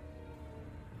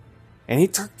 And he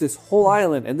took this whole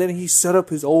island, and then he set up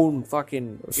his own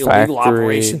fucking illegal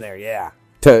operation there, yeah.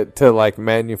 To like,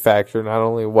 manufacture not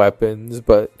only weapons,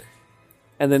 but...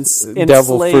 And then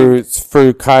devil fruits,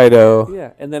 fruit Kaido.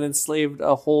 Yeah, and then enslaved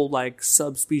a whole, like,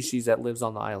 subspecies that lives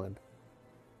on the island.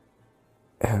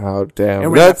 Oh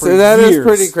damn! That is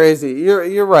pretty crazy.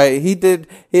 You're right. He did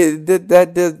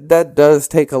that does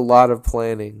take a lot of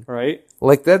planning, right?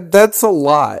 Like that's a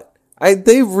lot.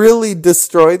 They really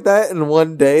destroyed that in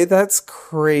one day. That's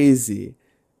crazy.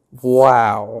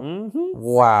 Wow. Mm-hmm.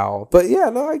 Wow. But yeah,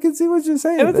 no, I can see what you're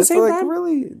saying. And at the same time,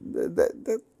 really,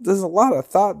 there's a lot of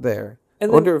thought there. I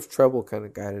wonder if Treble kind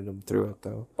of guided him through it,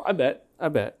 though. I bet,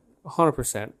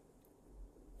 100%.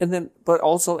 And then, but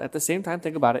also at the same time,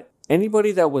 think about it.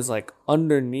 Anybody that was like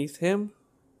underneath him,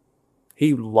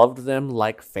 he loved them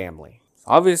like family.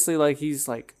 Obviously, like he's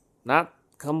like not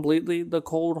completely the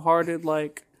cold-hearted,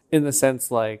 like in the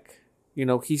sense like, you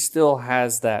know, he still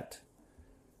has that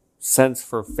sense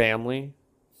for family.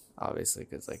 Obviously,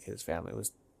 because like his family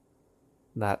was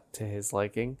not to his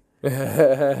liking.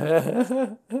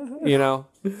 You know?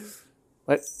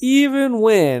 But even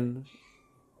when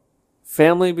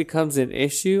family becomes an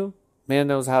issue, man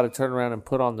knows how to turn around and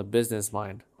put on the business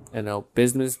mind. You know,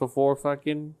 business before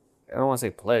fucking, I don't want to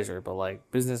say pleasure, but like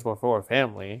business before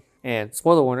family. And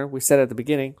spoiler warning, we said at the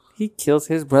beginning, he kills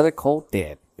his brother Cole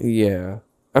dead. Yeah.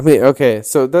 I mean, okay,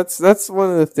 so that's one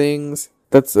of the things,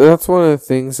 that's one of the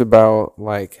things about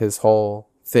like his whole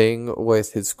thing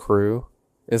with his crew.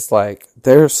 Is like,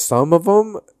 there's some of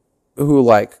them who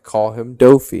like call him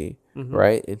Dofi,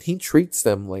 right? And he treats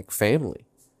them like family,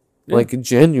 like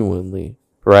genuinely,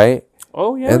 right?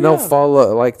 Oh yeah, and they'll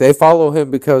follow, like they follow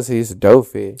him because he's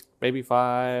Dofi. Baby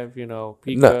 5, you know,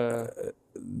 Pika.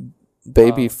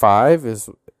 Baby 5 is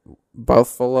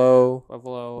Buffalo.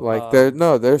 Like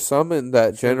there's some in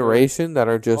that generation that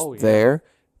are just there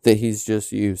that he's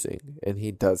just using and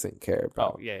he doesn't care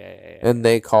about. Oh yeah. And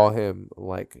they call him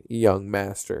like young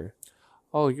master.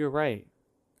 Oh, you're right.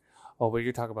 Oh, but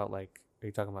you're talking about like, are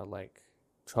you talking about like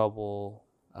Trouble?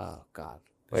 Oh God,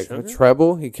 like Sugar?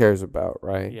 Treble he cares about,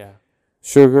 right? Yeah.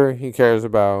 Sugar he cares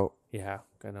about. Yeah,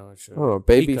 I know it's Sugar. Oh,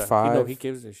 Baby Pika. 5. You know, he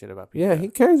gives a shit about Pika. Yeah, he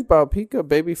cares about Pika,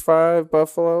 Baby 5,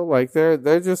 Buffalo. Like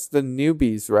they're just the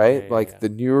newbies, right? The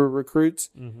newer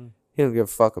recruits. Mm-hmm. He don't give a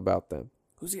fuck about them.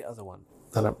 Who's the other one?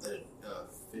 The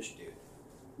fish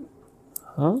dude.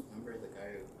 Huh? Remember the guy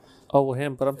who... Oh, well,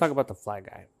 him. But I'm talking about the fly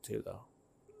guy too, though.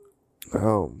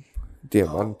 Oh,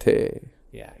 Diamante.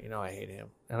 Yeah, you know I hate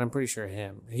him, and I'm pretty sure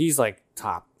him. He's like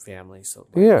top family, so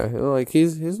like, Yeah, like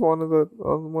he's one of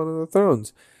the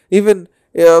thrones. Even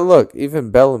look,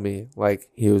 even Bellamy, like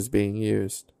he was being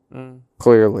used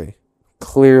clearly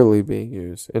being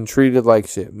used and treated like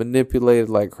shit, manipulated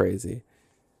like crazy.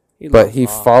 But he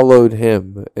followed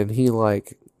him, and he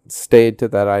like stayed to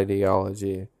that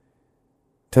ideology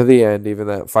to the end. Even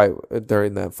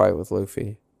during that fight with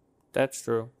Luffy. That's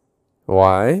true.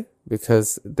 Why?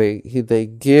 Because they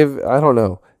give, I don't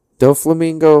know,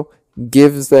 Doflamingo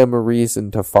gives them a reason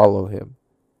to follow him.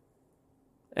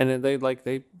 And then they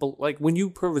when you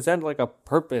present like a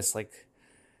purpose,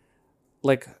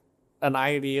 like an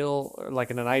ideal, or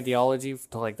like an ideology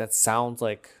to like that sounds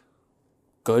like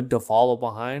good to follow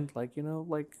behind, like, you know,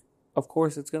 like of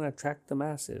course it's gonna attract the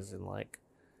masses. And like,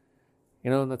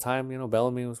 you know, in the time, you know,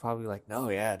 Bellamy was probably like, no,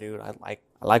 yeah, dude, I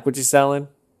like what you're selling.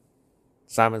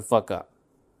 Simon, fuck up.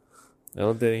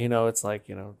 You know, it's like,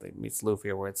 you know, they meets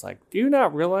Luffy where it's like, do you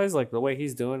not realize like the way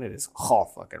he's doing it is all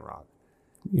fucking wrong?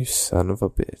 You son of a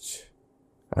bitch.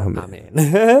 I'm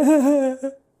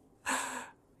in.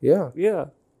 Yeah. Yeah.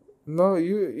 No,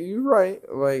 you're right.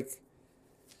 Like,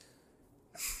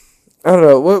 I don't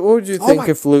know. What would you think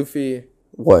if Luffy...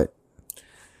 What?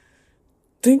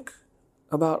 Think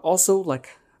about also,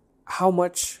 like, how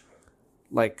much,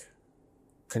 like,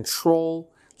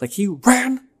 control... Like, he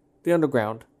ran the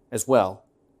underground as well.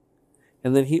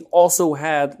 And then he also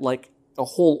had, like, a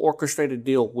whole orchestrated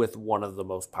deal with one of the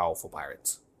most powerful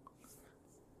pirates.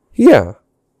 Yeah.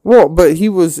 Well, but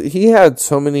he had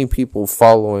so many people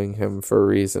following him for a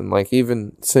reason. Like,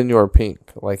 even Senor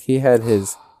Pink. Like, he had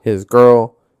his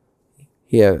girl...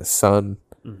 He had a son,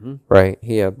 right?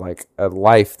 He had, like, a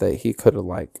life that he could have,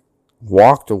 like,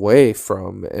 walked away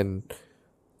from and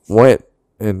went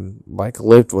and, like,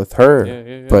 lived with her.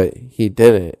 Yeah. But he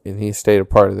didn't, and he stayed a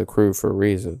part of the crew for a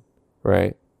reason,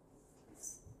 right?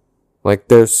 Like,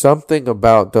 there's something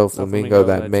about Doflamingo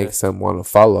that makes them want to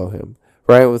follow him,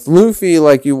 right? With Luffy,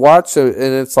 like, you watch it,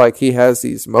 and it's like he has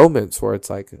these moments where it's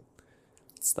like...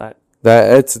 It's that.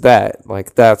 It's that.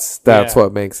 Like, that's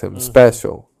what makes him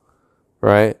special.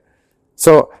 Right?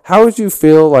 So, how would you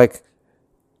feel like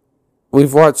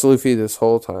we've watched Luffy this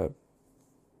whole time?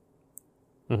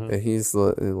 And he's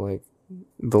like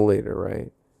the leader,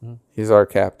 right? He's our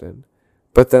captain.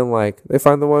 But then like they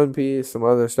find the One Piece, some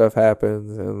other stuff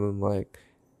happens, and then like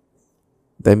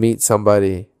they meet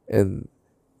somebody and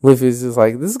Luffy's just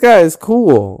like, this guy is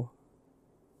cool.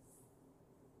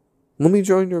 Let me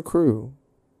join your crew.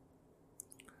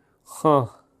 Huh.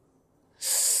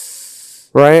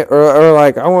 Right? Or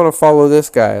like, I want to follow this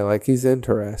guy. Like, he's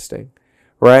interesting.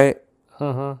 Right?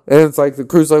 Uh-huh. And it's like, the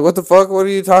crew's like, what the fuck? What are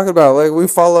you talking about? Like, we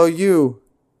follow you.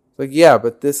 It's like, yeah,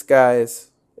 but this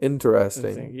guy's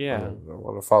interesting. Yeah. I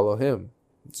want to follow him.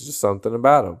 It's just something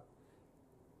about him.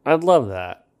 I'd love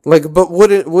that. Like, but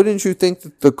wouldn't you think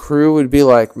that the crew would be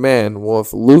like, man, well,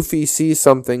 if Luffy sees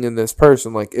something in this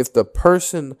person, like if the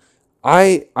person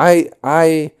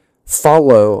I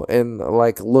follow and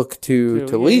like look to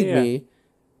lead me,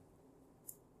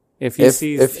 if he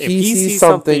sees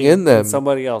something in them,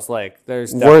 somebody else, like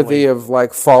there's worthy of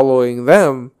like following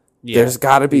them, there's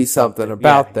got to be something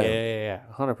about them. Yeah,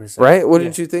 100%. Right?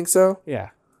 Wouldn't you think so? Yeah.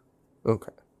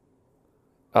 Okay.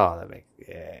 Oh,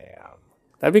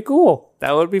 that'd be cool.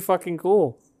 That would be fucking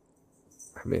cool.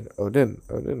 I mean, Odin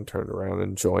turned around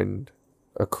and joined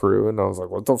a crew, and I was like,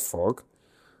 what the fuck?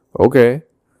 Okay.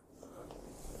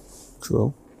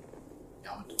 True.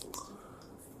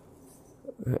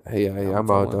 Yeah,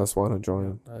 Yamato does want to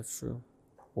join. That's true.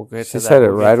 We'll get to that. She said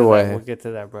it right away. We'll get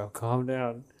to that, bro. Calm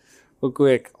down. Real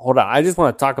quick. Hold on. I just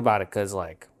want to talk about it because,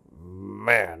 like,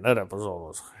 man, that episode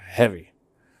was heavy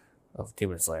of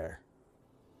Demon Slayer.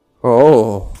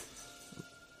 Oh.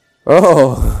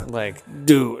 Like,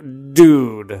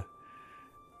 dude.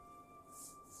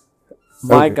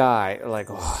 My guy, like,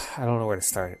 I don't know where to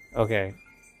start. Okay.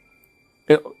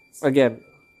 Again,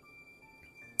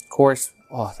 of course,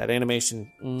 that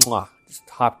animation, just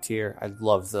top tier. I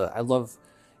love the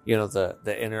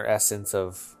inner essence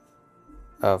of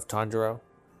Tanjiro.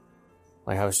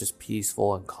 Like how it's just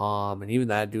peaceful and calm, and even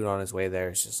that dude on his way there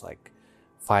is just like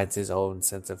finds his own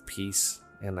sense of peace,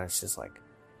 and that's just like,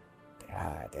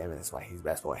 God damn it, that's why he's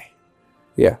best boy.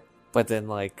 Yeah. But then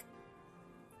like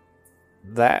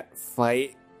that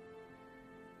fight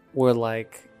where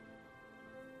like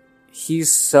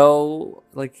he's so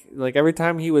like every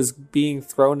time he was being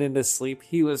thrown into sleep,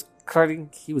 he was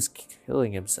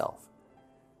killing himself.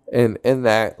 And in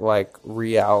that like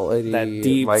reality, that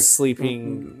deep like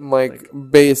sleeping, like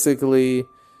basically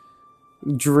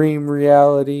dream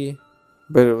reality,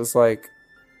 but it was like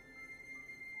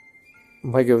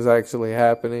it was actually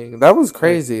happening. That was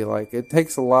crazy. Like it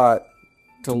takes a lot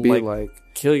to be like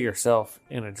kill yourself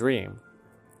in a dream.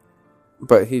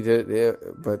 But he did it.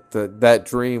 But that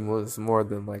dream was more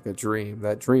than like a dream.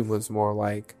 That dream was more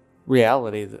like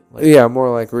reality.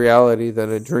 More like reality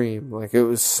than a dream. Like it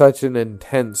was such an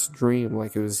intense dream.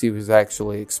 Like he was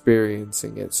actually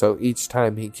experiencing it. So each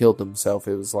time he killed himself,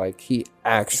 it was like he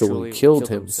actually killed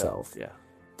himself. Yeah,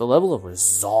 the level of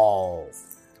resolve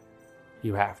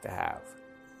you have to have.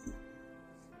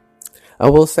 I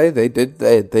will say they did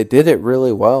it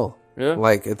really well. Yeah.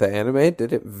 Like the anime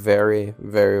did it very,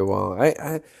 very well.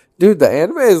 Dude, the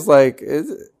anime is like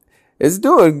it's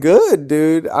doing good,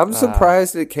 dude. I'm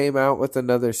surprised it came out with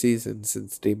another season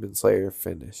since Demon Slayer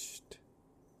finished.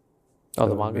 Oh,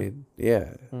 the manga? I mean,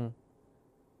 yeah.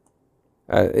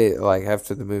 Like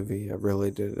after the movie, I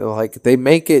really did. Like they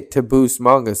make it to boost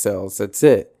manga sales. That's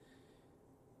it.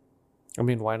 I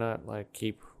mean, why not like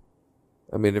keep?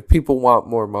 I mean, if people want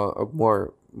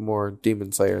more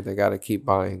Demon Slayer, they got to keep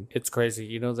buying. It's crazy.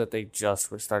 You know that they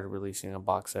just started releasing a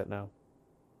box set now.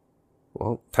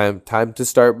 Well, time to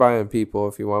start buying, people.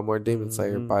 If you want more Demon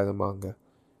Slayer, buy the manga.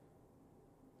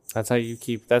 That's how you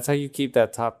keep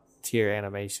that top tier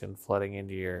animation flooding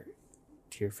into your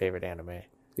favorite anime.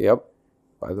 Yep.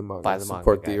 Buy the manga.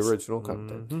 Support the original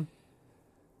content. Mm-hmm.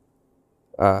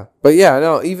 But yeah,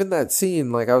 no, even that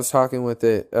scene, like I was talking with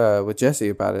Jesse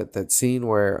about it, that scene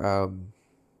where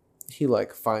he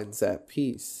like finds that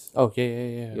peace. Oh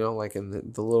yeah. You know, like in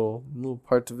the little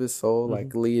parts of his soul,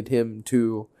 like lead him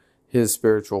to his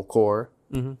spiritual core,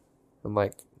 and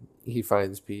like he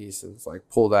finds peace and it's like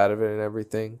pulled out of it and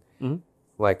everything.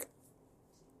 Like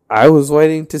I was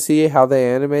waiting to see how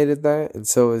they animated that, and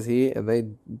so was he, and they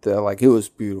like it was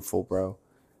beautiful, bro.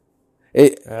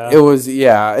 It was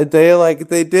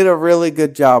they did a really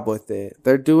good job with it.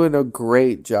 They're doing a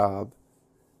great job.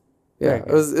 Yeah,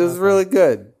 it was really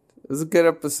good. It was a good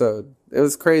episode. It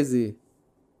was crazy.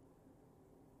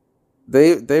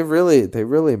 They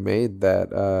really made that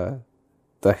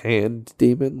the hand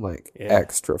demon like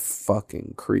extra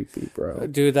fucking creepy, bro.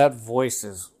 Dude, that voice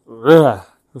is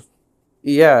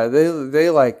Yeah,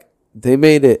 they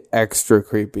made it extra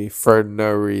creepy for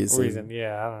no reason.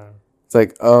 Yeah, I don't know. It's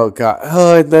like, oh god,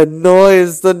 and the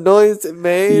noise it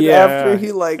made after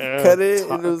he like cut it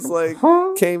and it was like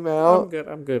came out.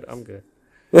 I'm good.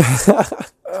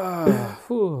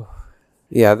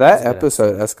 Yeah, that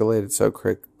episode escalated so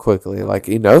quickly, like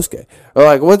Inosuke.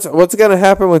 Like, what's gonna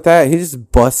happen with that? He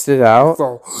just busted out.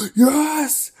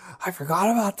 Yes, I forgot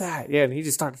about that. Yeah, and he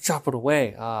just started chopping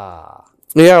away.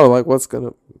 Yeah, like what's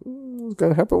gonna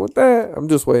happen with that? I'm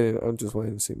just waiting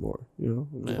to see more. You know,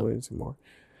 I'm just waiting to see more.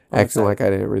 Acting like I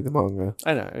didn't read the manga.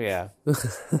 I know, yeah.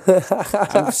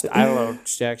 I don't know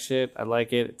jack shit. I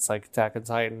like it. It's like Attack on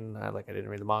Titan. I didn't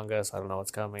read the manga, so I don't know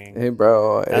what's coming. Hey,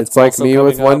 bro, That's it's like also me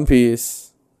with coming One up.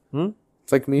 Piece.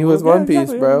 It's like me with One Piece,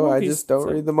 exactly, bro. One I Piece. just don't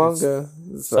read the manga.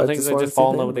 Some things I wanna just see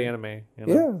fall in love with the anime. You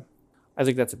know? Yeah. I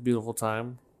think that's a beautiful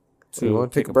time You to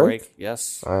wanna take a break.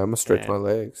 Yes. I'm going to stretch my And-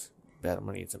 legs. Bet I'm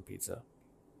gonna eat some pizza.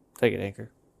 Take it,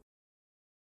 Anchor.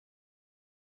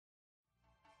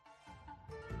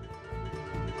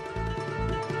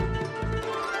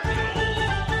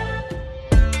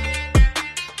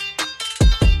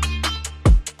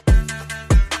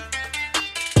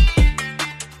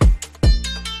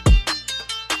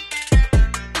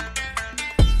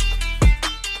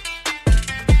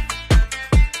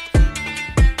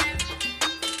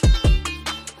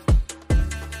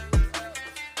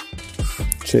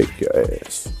 Shake your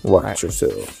ass. Watch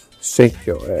yourself. Shake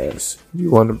your ass.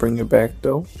 You want to bring it back,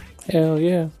 though? Hell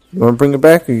yeah. You want to bring it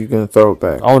back, or you going to throw it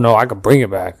back? Oh no, I can bring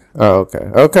it back. Oh, okay.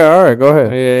 Okay, all right, go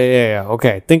ahead. Yeah.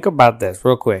 Okay, think about this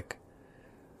real quick.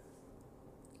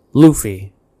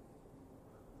 Luffy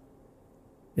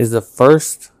is the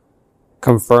first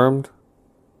confirmed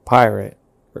pirate,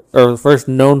 or the first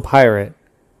known pirate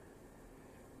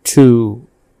to,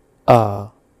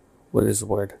 what is the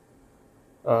word?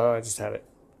 I just had it.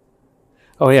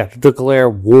 Oh yeah, to declare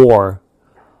war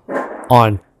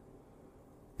on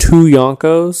 2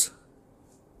 Yonkos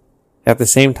at the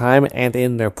same time and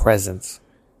in their presence.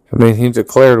 I mean, he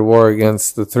declared war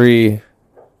against the 3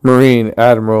 Marine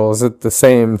admirals at the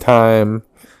same time,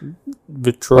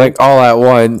 like all at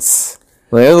once.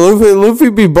 Like, Luffy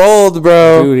be bold,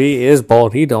 bro. Dude, he is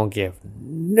bold. He don't give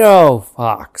no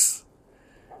fucks.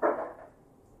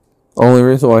 Only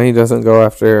reason why he doesn't go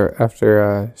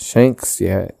after Shanks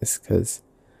yet is because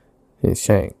he's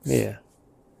Shanks. Yeah.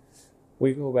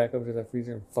 We go back up to that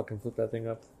freezer and fucking flip that thing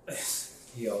up.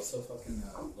 He also fucking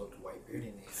looked Whitebeard,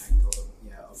 and I told him,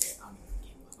 yeah, okay, I'm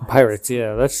gonna Pirates,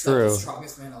 yeah, that's Not true. the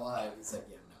strongest man alive. He's like,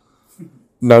 yeah, no.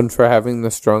 Known for having the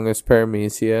strongest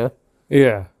paramecia.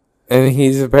 Yeah. And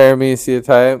he's a paramecia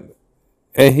type.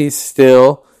 And he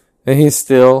still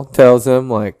tells him,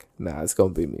 like, nah, it's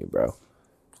gonna be me, bro.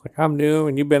 Like, I'm new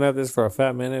and you've been at this for a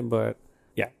fat minute, but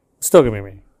yeah, still gonna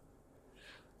be me.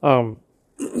 I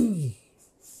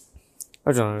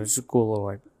don't know, it's a cool little,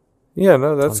 like, Yeah,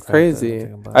 no, that's Fun fact crazy. that I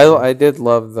think about it. I did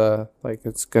love the, like,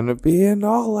 it's gonna be an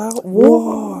all-out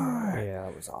war. yeah,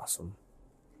 that was awesome.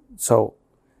 So,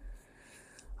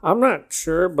 I'm not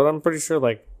sure, but I'm pretty sure,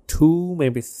 like, 2,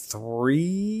 maybe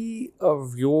 3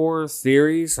 of your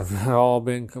theories have all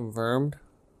been confirmed.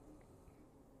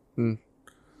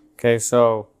 Okay,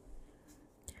 so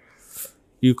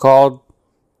you called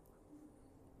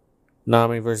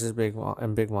Nami versus Big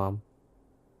Mom.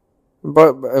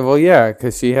 But well, yeah,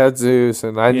 because she had Zeus,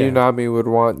 and I knew Yeah. Nami would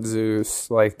want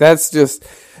Zeus. Like, that's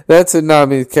in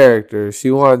Nami's character. She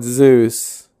wants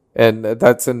Zeus, and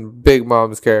that's in Big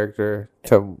Mom's character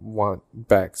to want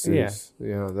back Zeus.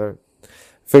 You know, they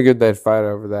figured they'd fight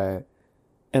over that.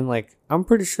 And like, I'm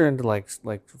pretty sure into like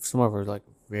some of her like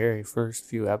very first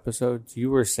few episodes, you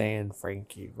were saying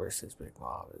Frankie versus Big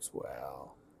Mom as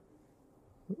well.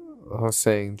 I was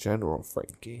saying General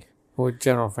Frankie. Or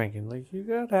General Frankie, like, you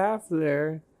got half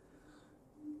there.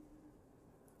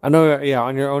 I know, yeah,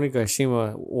 on your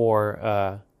Onigashima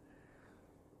War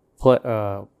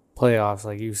playoffs,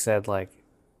 like you said, like,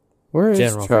 Where is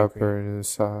General Chopper and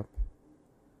Usopp?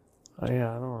 oh yeah,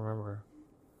 I don't remember.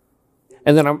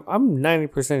 And then I'm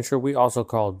 90% sure we also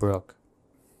called Brooke.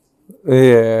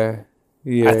 Yeah,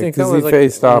 I think that because he was, like,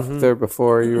 faced off mhm. there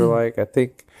before. You were like, I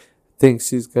think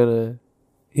he's gonna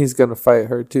fight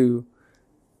her too.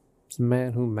 It's the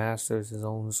man who masters his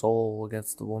own soul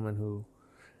against the woman who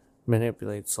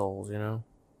manipulates souls, you know?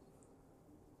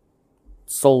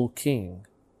 Soul King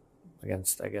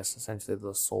against, I guess, essentially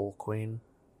the Soul Queen.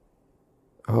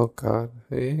 Oh God,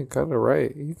 you're kind of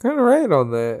right. You're kind of right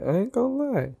on that. I ain't gonna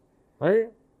lie. Right?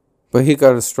 But he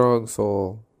got a strong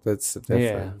soul. That's the Yeah.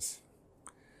 difference.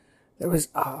 There was,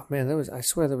 I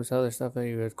swear there was other stuff that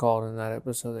you had called in that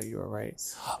episode that you were right.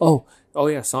 Oh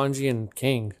yeah, Sanji and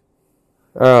King.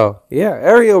 Oh yeah,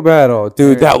 aerial battle,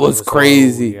 dude. That was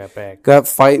crazy. Oh, yeah, back. That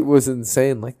fight was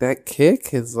insane. Like, that kick,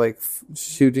 his like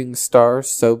shooting star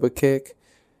Soba kick,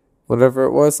 whatever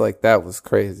it was. Like, that was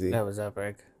crazy. That was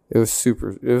epic. It was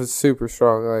super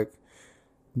strong. Like,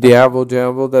 Diablo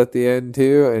jumbled at the end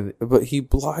too, but he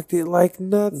blocked it like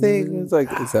nothing. It's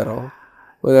like, is that all?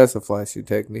 Well, that's a flashy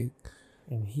technique.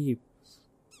 And he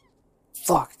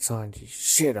fucked Sanji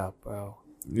shit up, bro.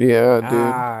 Yeah, dude.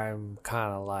 I'm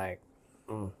kind of like,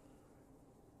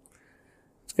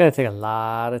 it's gonna take a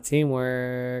lot of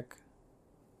teamwork.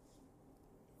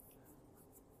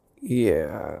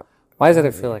 Yeah. Why does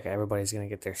it feel like everybody's gonna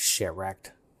get their shit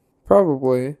wrecked?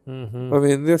 Probably. Mm-hmm. I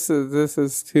mean, this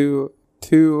is too.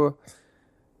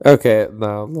 Okay,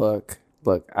 no, look.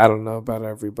 I don't know about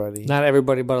everybody. Not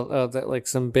everybody, but like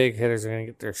some big hitters are gonna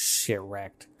get their shit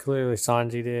wrecked. Clearly,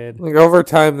 Sanji did. Like over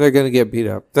time, they're gonna get beat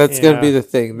up. That's gonna be the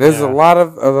thing. There's a lot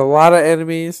of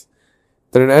enemies.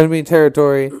 They're in enemy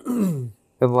territory, and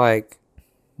like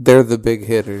they're the big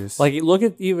hitters. Like look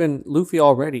at even Luffy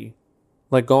already,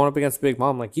 like going up against Big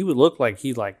Mom. Like he would look like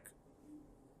he like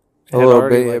a little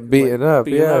bit beaten up.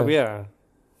 Yeah.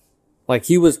 Like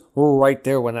he was right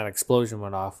there when that explosion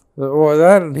went off. Well,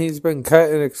 that and he's been cut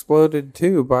and exploded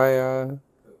too by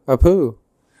Apu.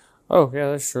 Oh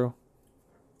yeah, that's true.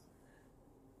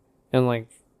 And like,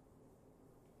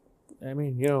 I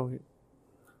mean,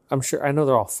 I'm sure I know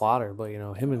they're all fodder, but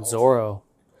him and Zoro.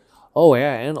 Oh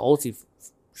yeah, and Ulti,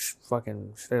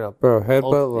 fucking straight up, bro,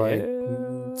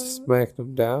 headbutt smacked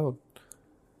him down.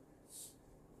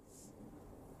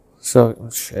 So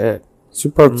shit. She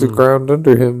broke the ground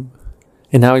under him.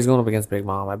 And now he's going up against Big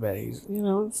Mom. I bet he's,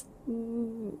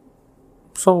 something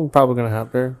probably going to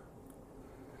happen there.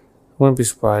 Wouldn't be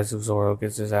surprised if Zoro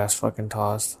gets his ass fucking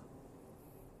tossed.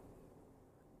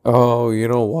 Oh, you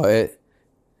know what?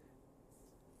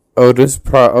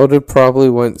 Oda probably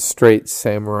went straight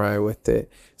samurai with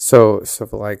it. So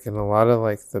like in a lot of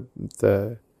like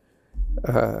the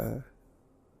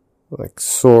like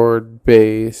sword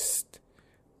based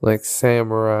like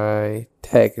samurai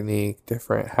technique,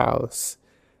 different house.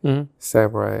 Mm-hmm.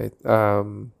 Samurai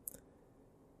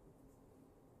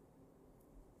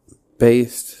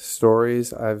based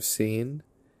stories I've seen.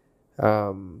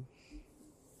 Damn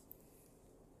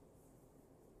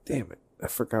it, I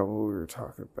forgot what we were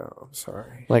talking about. I'm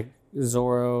sorry. Like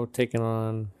Zoro taking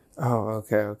on. Oh,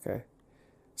 okay.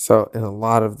 So in a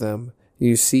lot of them,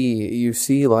 you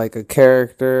see like a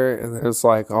character, and there's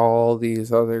like all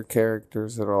these other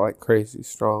characters that are like crazy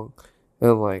strong,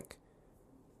 and like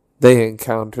they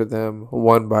encounter them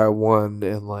one by one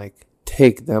and like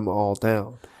take them all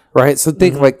down. Right? So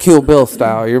think like Kill Bill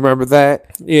style. You remember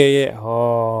that? Yeah.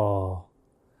 Oh.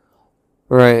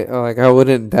 Right. Like I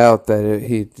wouldn't doubt that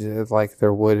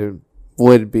there would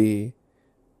be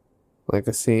like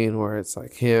a scene where it's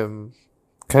like him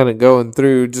kind of going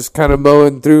through, just kind of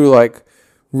mowing through like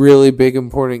really big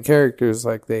important characters.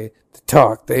 Like they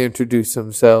introduce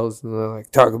themselves, and they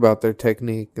like talk about their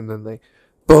technique, and then they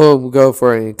boom, go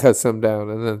for it, and he cuts them down,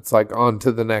 and then it's like on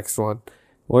to the next one.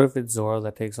 What if it's Zoro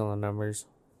that takes on the numbers?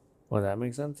 Would that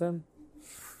make sense then?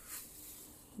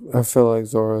 I feel like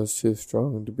Zoro's too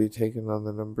strong to be taking on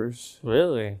the numbers.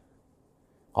 Really?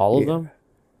 All of them?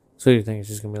 So you think it's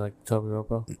just going to be like Toby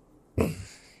Roppo?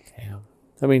 Damn.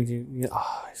 I mean, he's going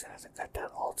to have to cut down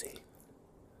ulti.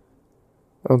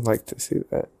 I would like to see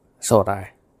that. So would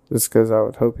I. Just because I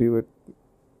would hope he would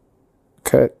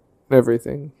cut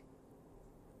everything.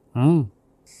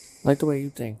 Like the way you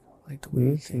think.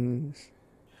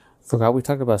 Forgot we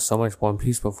talked about so much One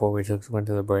Piece before we went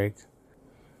to the break.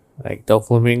 Like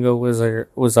Doflamingo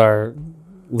was our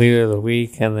leader of the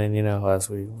week, and then as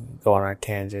we go on our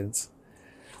tangents.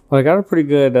 Well, I got a pretty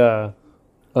good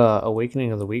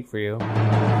awakening of the week for you.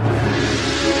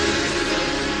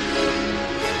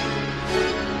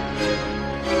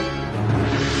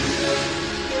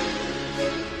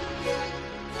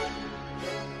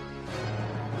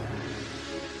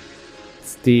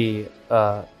 It's the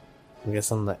I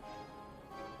guess on the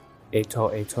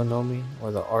Eto Nomi,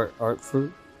 or the art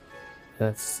fruit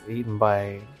that's eaten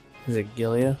by, is it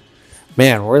Gilia?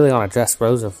 Man, we're really on a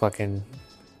Dressrosa fucking.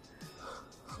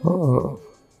 Oh.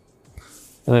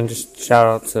 And then just shout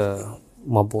out to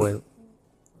my boy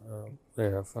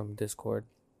there from Discord.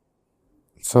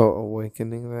 So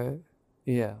awakening that?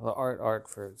 Yeah, the art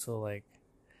fruit. So like,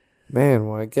 man,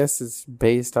 well I guess it's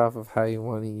based off of how you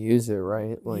want to use it,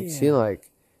 right? Like she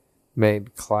like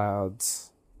made clouds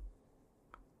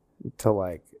to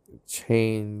like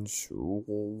change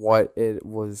what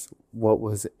was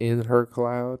in her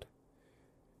cloud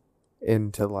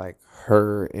into like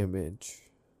her image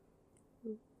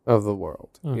of the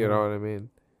world. You know what I mean?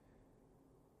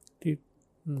 Dude,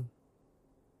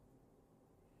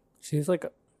 she's like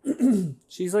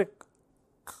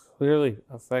clearly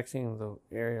affecting the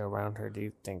area around her. Do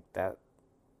you think that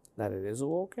it is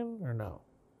awoken or no?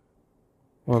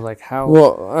 Or like how?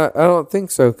 Well, I don't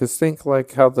think so. Cause think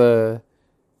like how the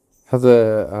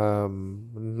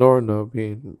Norno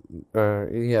beam,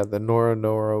 the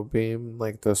Noro beam,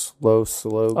 like the slow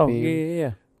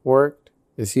beam, worked.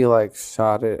 Is he like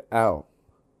shot it out?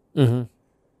 Mm-hmm.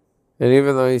 And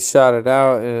even though he shot it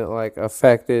out and it like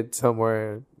affected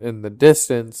somewhere in the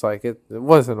distance, like it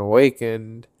wasn't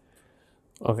awakened.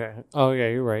 Okay. Oh yeah,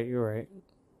 you're right. You're right.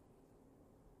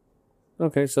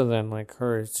 Okay, so then like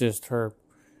her is just her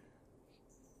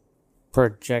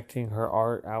projecting her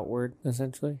art outward,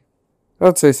 essentially.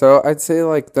 I'd say so. I'd say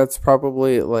like that's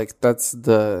probably like that's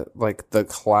the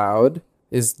cloud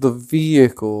is the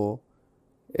vehicle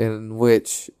in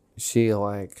which she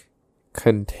like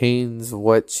contains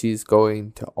what she's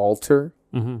going to alter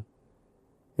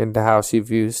into how she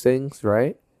views things,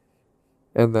 right?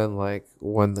 And then like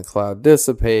when the cloud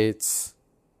dissipates,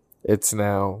 it's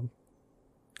now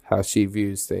how she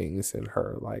views things in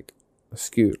her like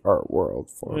skewed art world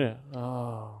form. Yeah.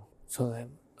 Oh. So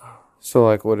then So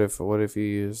like what if you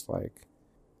used like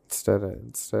instead of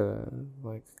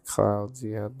like clouds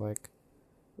you had like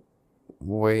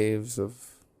waves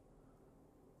of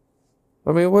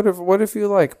I mean what if you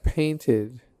like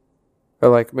painted or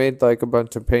like made like a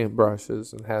bunch of paint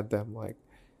brushes and had them like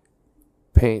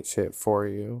paint shit for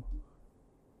you?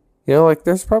 You know, like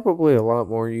there's probably a lot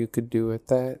more you could do with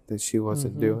that she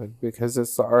wasn't doing because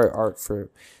it's the art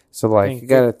fruit. So like you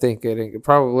gotta think it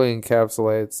probably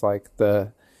encapsulates like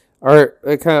the art,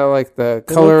 kind of like the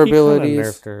color abilities.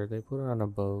 Nerfed her. They put her on a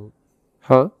boat.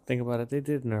 Huh? Think about it. They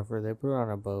did nerf her. They put her on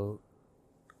a boat.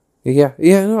 Yeah,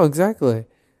 no, exactly.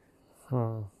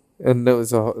 Huh. And it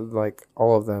was like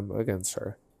all of them against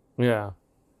her. Yeah.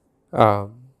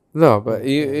 No, but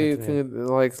you can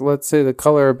like let's say the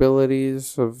color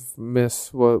abilities of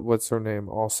Miss what's her name?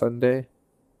 All Sunday?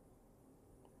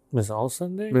 Miss All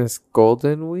Sunday? Miss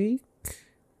Golden Week?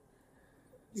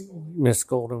 Miss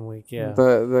Golden Week, yeah.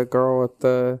 The girl with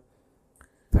the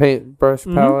paintbrush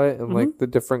palette and like the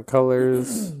different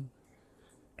colors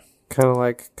kind of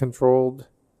like controlled,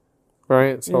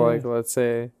 right? So like let's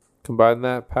say combine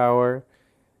that power.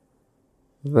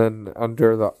 Then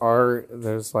under the art,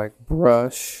 there's like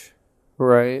brush,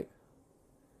 right?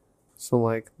 So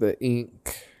like the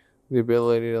ink, the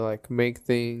ability to like make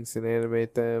things and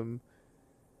animate them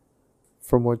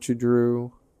from what you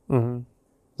drew.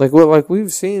 Like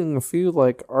we've seen a few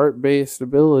like art based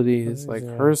abilities. Like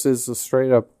hers is a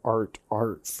straight up art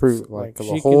fruit. Like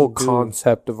the whole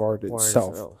concept of art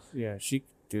itself. Yeah, she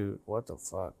dude, what the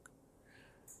fuck?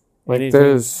 Like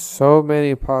there's so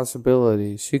many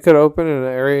possibilities. She could open an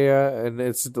area and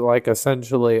it's like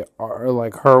essentially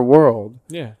like her world.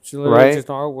 Yeah, she literally just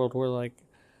our world where like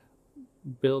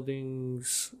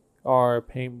buildings are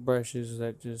paintbrushes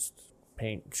that just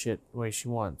paint shit the way she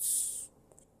wants.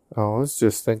 Oh, I was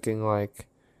just thinking like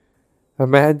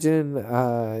imagine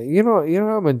you know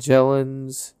how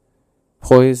Magellan's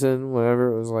poison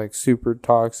whenever it was like super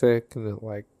toxic and it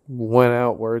like went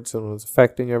outwards and was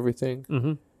affecting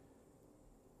everything.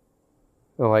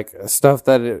 Like stuff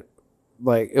that it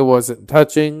wasn't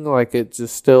touching, like it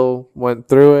just still went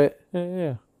through it.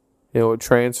 Yeah. It would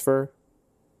transfer.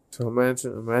 So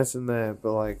imagine that,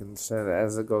 but like instead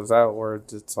as it goes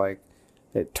outwards, it's like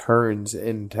it turns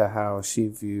into how she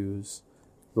views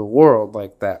the world,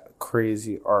 like that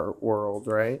crazy art world,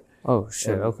 right? Oh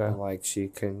shit, and, okay. Like she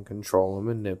can control and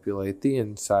manipulate the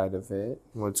inside of it,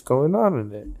 what's going on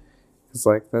in it. It's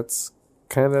like that's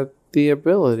kind of the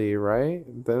ability, right?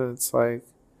 Then it's like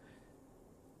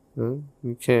you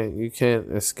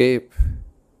can't escape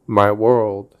my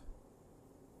world.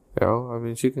 You know, I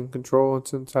mean, she can control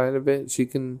what's inside of it. She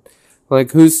can,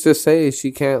 like, who's to say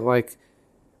she can't like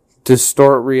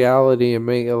distort reality and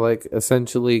make it like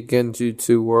essentially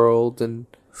Genjutsu world and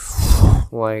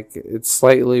like it's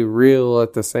slightly real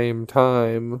at the same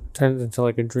time. Turns into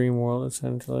like a dream world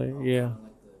essentially. Yeah.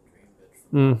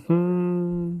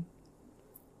 Damn,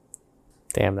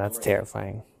 that's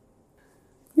terrifying.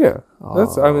 Yeah,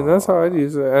 that's how I'd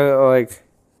use it. Like,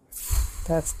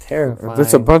 that's terrifying.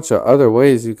 There's a bunch of other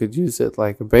ways you could use it,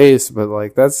 like a base, but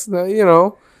like that's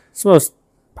it's the most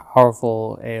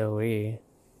powerful AOE.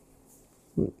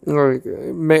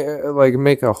 Like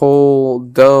make a whole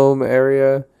dome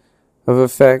area of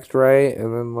effect, right?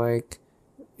 And then like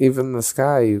even the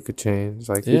sky you could change.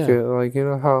 Like you could like you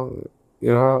know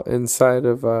how inside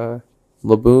of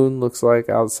Laboon looks like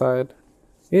outside.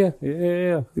 Yeah.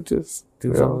 You just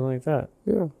do something like that.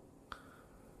 Yeah.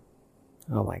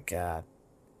 Oh my god.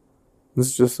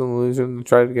 It's just an illusion to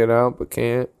try to get out but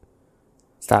can't.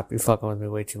 Stop, you're fucking with me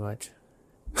way too much.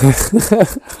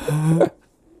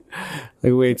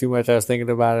 Like way too much. I was thinking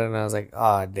about it and I was like,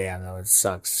 oh damn, that would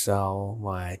suck so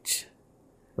much.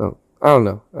 Oh, I don't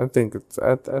know. I think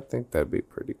that'd be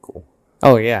pretty cool.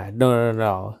 Oh yeah.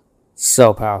 No.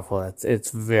 So powerful.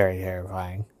 It's very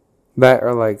terrifying. That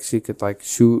or like she could like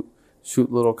shoot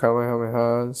little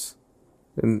Kamehamehas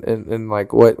and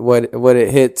like what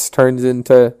it hits turns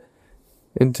into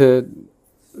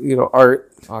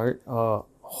art. Art.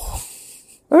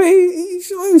 I mean,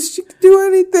 she could do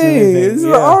anything. It's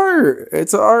art.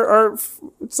 It's art.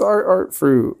 It's art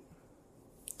fruit.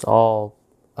 It's all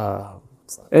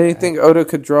anything Oda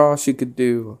could draw, she could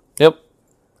do. Yep.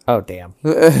 Oh damn.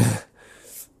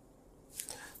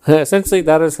 Essentially,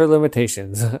 that is her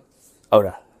limitations.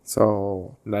 Oda.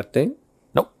 So nothing.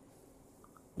 Nope.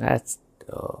 That's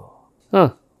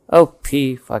OP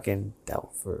fucking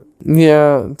devil fruit.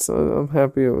 Yeah. So I'm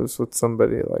happy it was with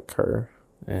somebody like her.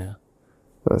 Yeah.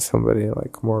 Somebody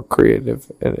like more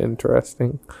creative and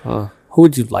interesting. Who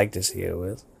would you like to see it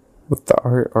with? With the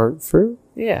art fruit?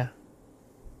 Yeah.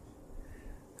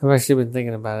 I've actually been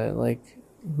thinking about it. Like,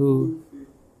 who?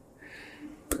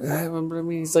 I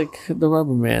mean, he's like the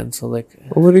Rubber Man. So, like,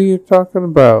 what are you talking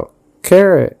about?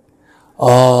 Carrot.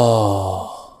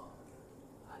 Oh,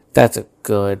 that's a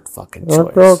good fucking choice.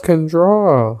 Our girl can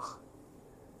draw.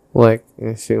 Like,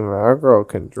 our girl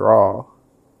can draw.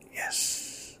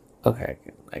 Yes. Okay,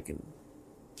 I'd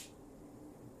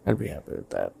be happy with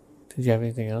that. Did you have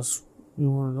anything else you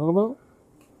want to talk about?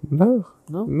 No.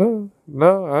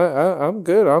 I'm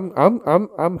good.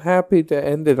 I'm happy to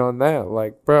end it on that.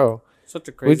 Like, bro, such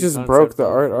a crazy. We just broke the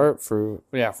art fruit.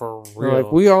 Yeah, for real.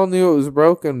 Like, we all knew it was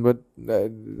broken, but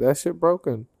that shit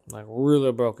broken. Like,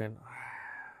 really broken.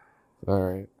 All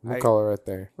right, we'll call it right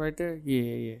there. Right there,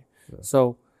 yeah.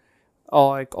 So,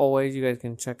 like always, you guys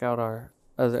can check out our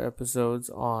other episodes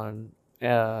on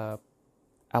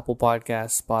Apple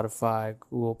Podcasts, Spotify,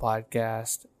 Google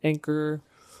Podcast, Anchor.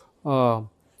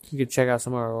 You can check out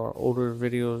some of our older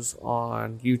videos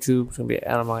on YouTube. It's going to be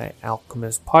Anime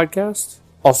Alchemist Podcast.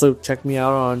 Also, check me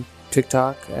out on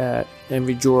TikTok at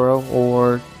MVJoro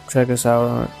or check us out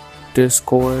on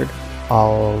Discord.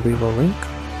 I'll leave a link.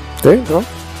 There you go.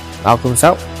 Alchemist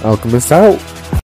out. Alchemist out.